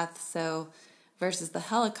path, so versus the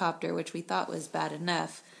helicopter, which we thought was bad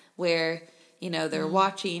enough, where, they're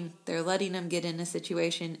watching, they're letting them get in a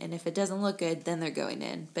situation, and if it doesn't look good, then they're going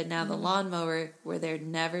in. But now the lawnmower, where they're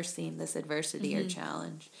never seen this adversity or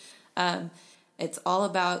challenge. It's all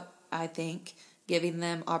about, I think, giving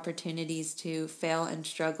them opportunities to fail and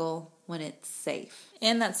struggle when it's safe.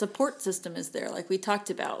 And that support system is there, like we talked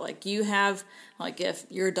about. Like you have, if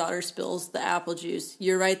your daughter spills the apple juice,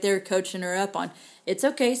 you're right there coaching her up on, it's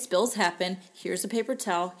okay, spills happen, here's a paper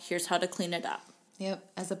towel, here's how to clean it up.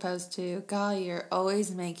 Yep, as opposed to, golly, you're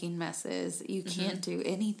always making messes. You can't do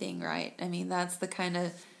anything right. I mean, that's the kind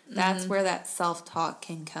of, that's where that self-talk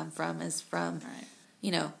can come from, is from... Right.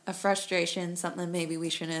 A frustration, something maybe we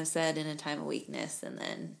shouldn't have said in a time of weakness, and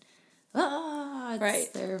then, it's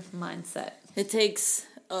their mindset. It takes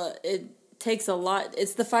a lot.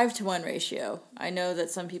 It's the 5-to-1 ratio. I know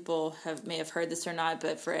that some people may have heard this or not,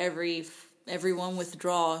 but for every one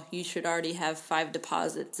withdrawal, you should already have 5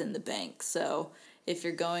 deposits in the bank. So if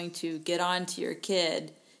you're going to get on to your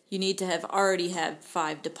kid, you need to have already had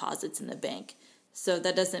 5 deposits in the bank. So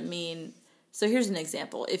that doesn't mean... So here's an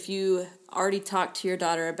example. If you already talked to your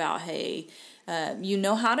daughter about, hey, you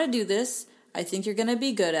know how to do this. I think you're going to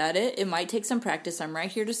be good at it. It might take some practice. I'm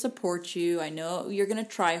right here to support you. I know you're going to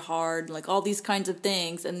try hard, like all these kinds of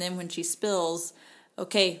things. And then when she spills,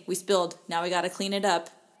 okay, we spilled. Now we got to clean it up.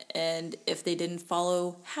 And if they didn't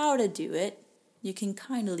follow how to do it, you can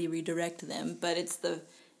kindly redirect them. But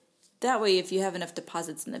that way, if you have enough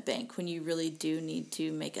deposits in the bank, when you really do need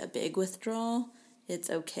to make a big withdrawal, it's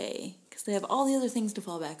okay, because they have all the other things to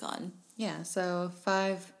fall back on. Yeah, so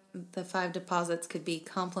the 5 deposits could be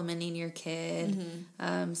complimenting your kid,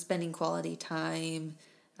 spending quality time,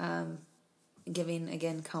 giving,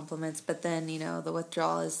 again, compliments, but then, the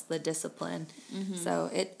withdrawal is the discipline. So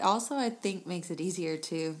it also, I think, makes it easier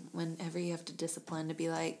to, whenever you have to discipline, to be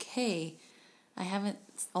like, hey, I haven't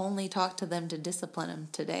only talked to them to discipline them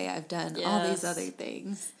today. I've done all these other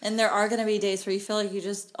things. And there are going to be days where you feel like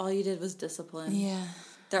all you did was discipline. Yeah.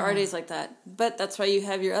 There are days like that. But that's why you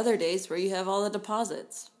have your other days where you have all the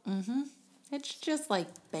deposits. It's just like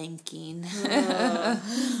banking.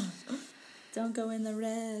 Don't go in the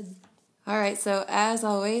red. All right, so as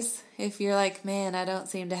always, if you're like, man, I don't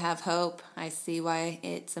seem to have hope, I see why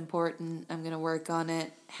it's important, I'm going to work on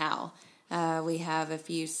it, how? We have a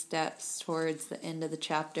few steps towards the end of the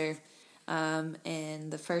chapter,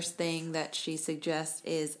 and the first thing that she suggests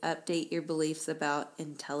is update your beliefs about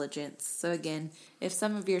intelligence. So again, if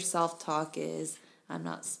some of your self-talk is, I'm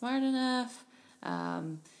not smart enough,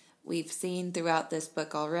 we've seen throughout this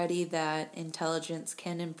book already that intelligence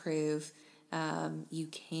can improve. You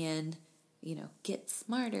can, get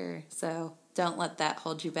smarter. So don't let that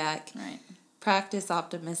hold you back. Right. Practice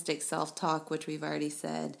optimistic self-talk, which we've already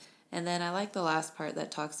said. And then I like the last part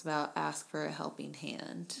that talks about ask for a helping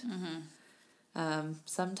hand.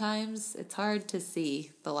 Sometimes it's hard to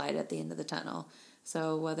see the light at the end of the tunnel.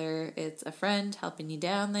 So whether it's a friend helping you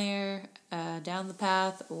down there, down the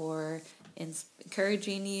path, or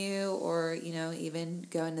encouraging you, or, even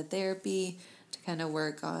going to therapy to kind of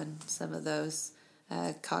work on some of those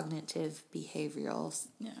cognitive behavioral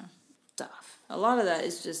stuff. A lot of that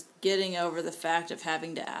is just getting over the fact of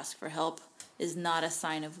having to ask for help is not a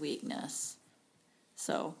sign of weakness.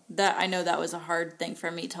 So I know that was a hard thing for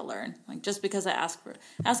me to learn. Like, just because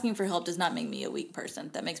asking for help does not make me a weak person.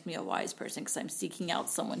 That makes me a wise person, because I'm seeking out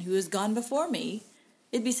someone who has gone before me.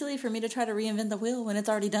 It'd be silly for me to try to reinvent the wheel when it's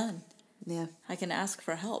already done. Yeah. I can ask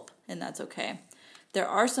for help, and that's okay. There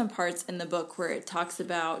are some parts in the book where it talks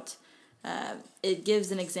about, it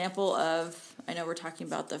gives an example of, I know we're talking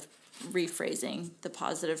about the rephrasing, the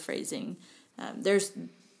positive phrasing. There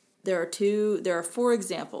are 4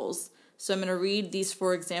 examples. So I'm going to read these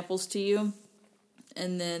 4 examples to you.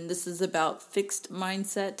 And then this is about fixed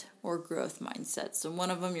mindset or growth mindset. So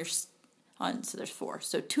one of them you're on, so there's 4.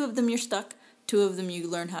 So 2 of them you're stuck, 2 of them you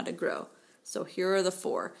learn how to grow. So here are the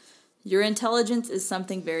 4. Your intelligence is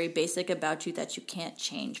something very basic about you that you can't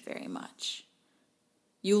change very much.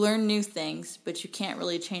 You learn new things, but you can't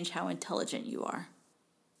really change how intelligent you are.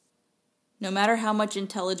 No matter how much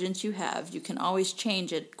intelligence you have, you can always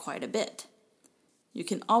change it quite a bit. You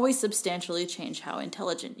can always substantially change how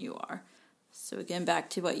intelligent you are. So again, back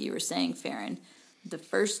to what you were saying, Farron. The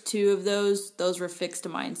first 2 of those were fixed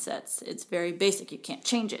mindsets. It's very basic. You can't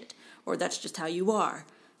change it. Or that's just how you are.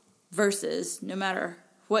 Versus, no matter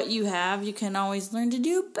what you have, you can always learn to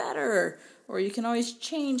do better. Or you can always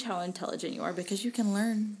change how intelligent you are, because you can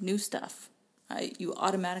learn new stuff. You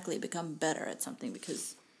automatically become better at something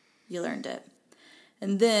because you learned it.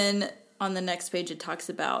 And then on the next page, it talks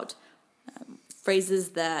about phrases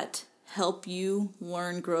that help you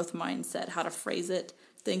learn growth mindset, how to phrase it,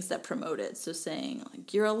 things that promote it. So saying,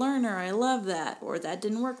 like, you're a learner, I love that, or that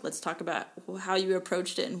didn't work, let's talk about how you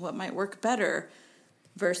approached it and what might work better,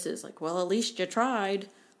 versus like, well, at least you tried,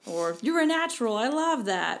 or you're a natural, I love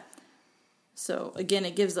that. So again,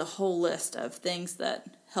 it gives a whole list of things that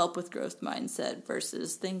help with growth mindset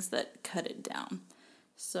versus things that cut it down.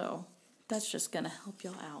 So that's just going to help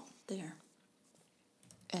y'all out there.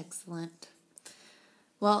 Excellent.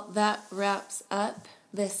 Well, that wraps up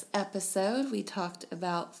this episode. We talked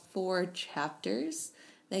about 4 chapters.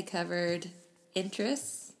 They covered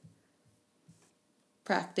interests,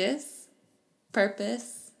 practice,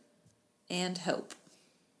 purpose, and hope.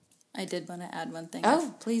 I did want to add one thing.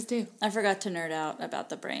 Oh, please do. I forgot to nerd out about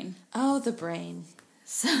the brain. Oh, the brain.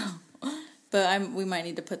 So, but we might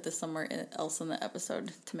need to put this somewhere else in the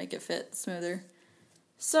episode to make it fit smoother.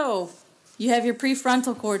 So, you have your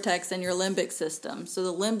prefrontal cortex and your limbic system. So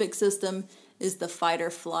the limbic system is the fight or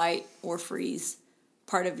flight or freeze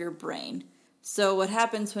part of your brain. So what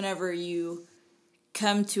happens whenever you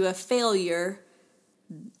come to a failure,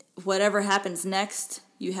 whatever happens next,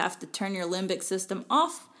 you have to turn your limbic system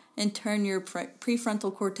off and turn your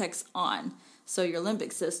prefrontal cortex on. So your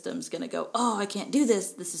limbic system's going to go, oh, I can't do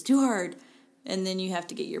this. This is too hard. And then you have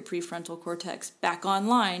to get your prefrontal cortex back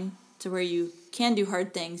online to where you can do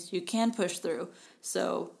hard things, you can push through.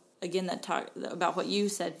 So again, that talk about what you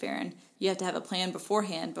said, Farron, you have to have a plan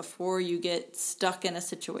beforehand before you get stuck in a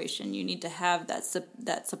situation. You need to have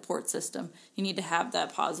that support system. You need to have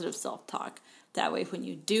that positive self-talk. That way, when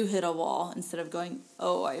you do hit a wall, instead of going,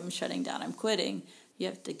 oh, I'm shutting down, I'm quitting, you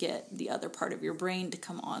have to get the other part of your brain to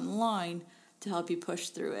come online to help you push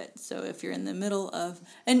through it. So if you're in the middle of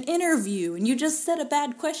an interview and you just said a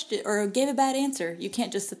bad question or gave a bad answer, you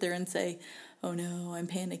can't just sit there and say, oh no, I'm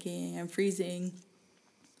panicking, I'm freezing.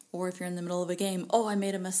 Or if you're in the middle of a game, oh, I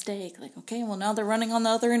made a mistake. Like, okay, well, now they're running on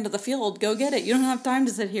the other end of the field. Go get it. You don't have time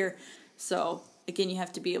to sit here. So again, you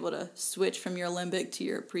have to be able to switch from your limbic to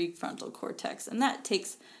your prefrontal cortex. And that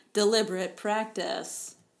takes deliberate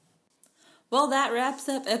practice. Well, that wraps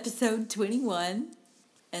up episode 21.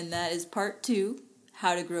 And that is part 2,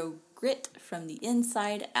 how to grow grit from the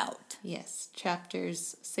inside out. Yes,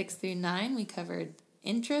 chapters 6 through 9, we covered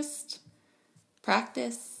interest,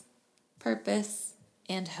 practice, purpose,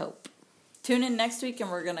 and hope. Tune in next week and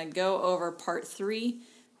we're going to go over part 3,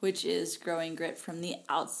 which is growing grit from the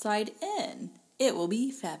outside in. It will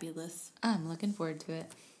be fabulous. I'm looking forward to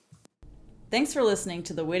it. Thanks for listening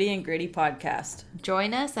to the Witty and Gritty podcast.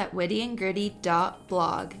 Join us at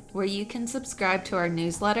wittyandgritty.blog, where you can subscribe to our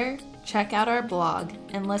newsletter, check out our blog,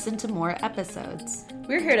 and listen to more episodes.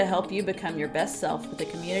 We're here to help you become your best self with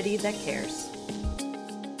a community that cares.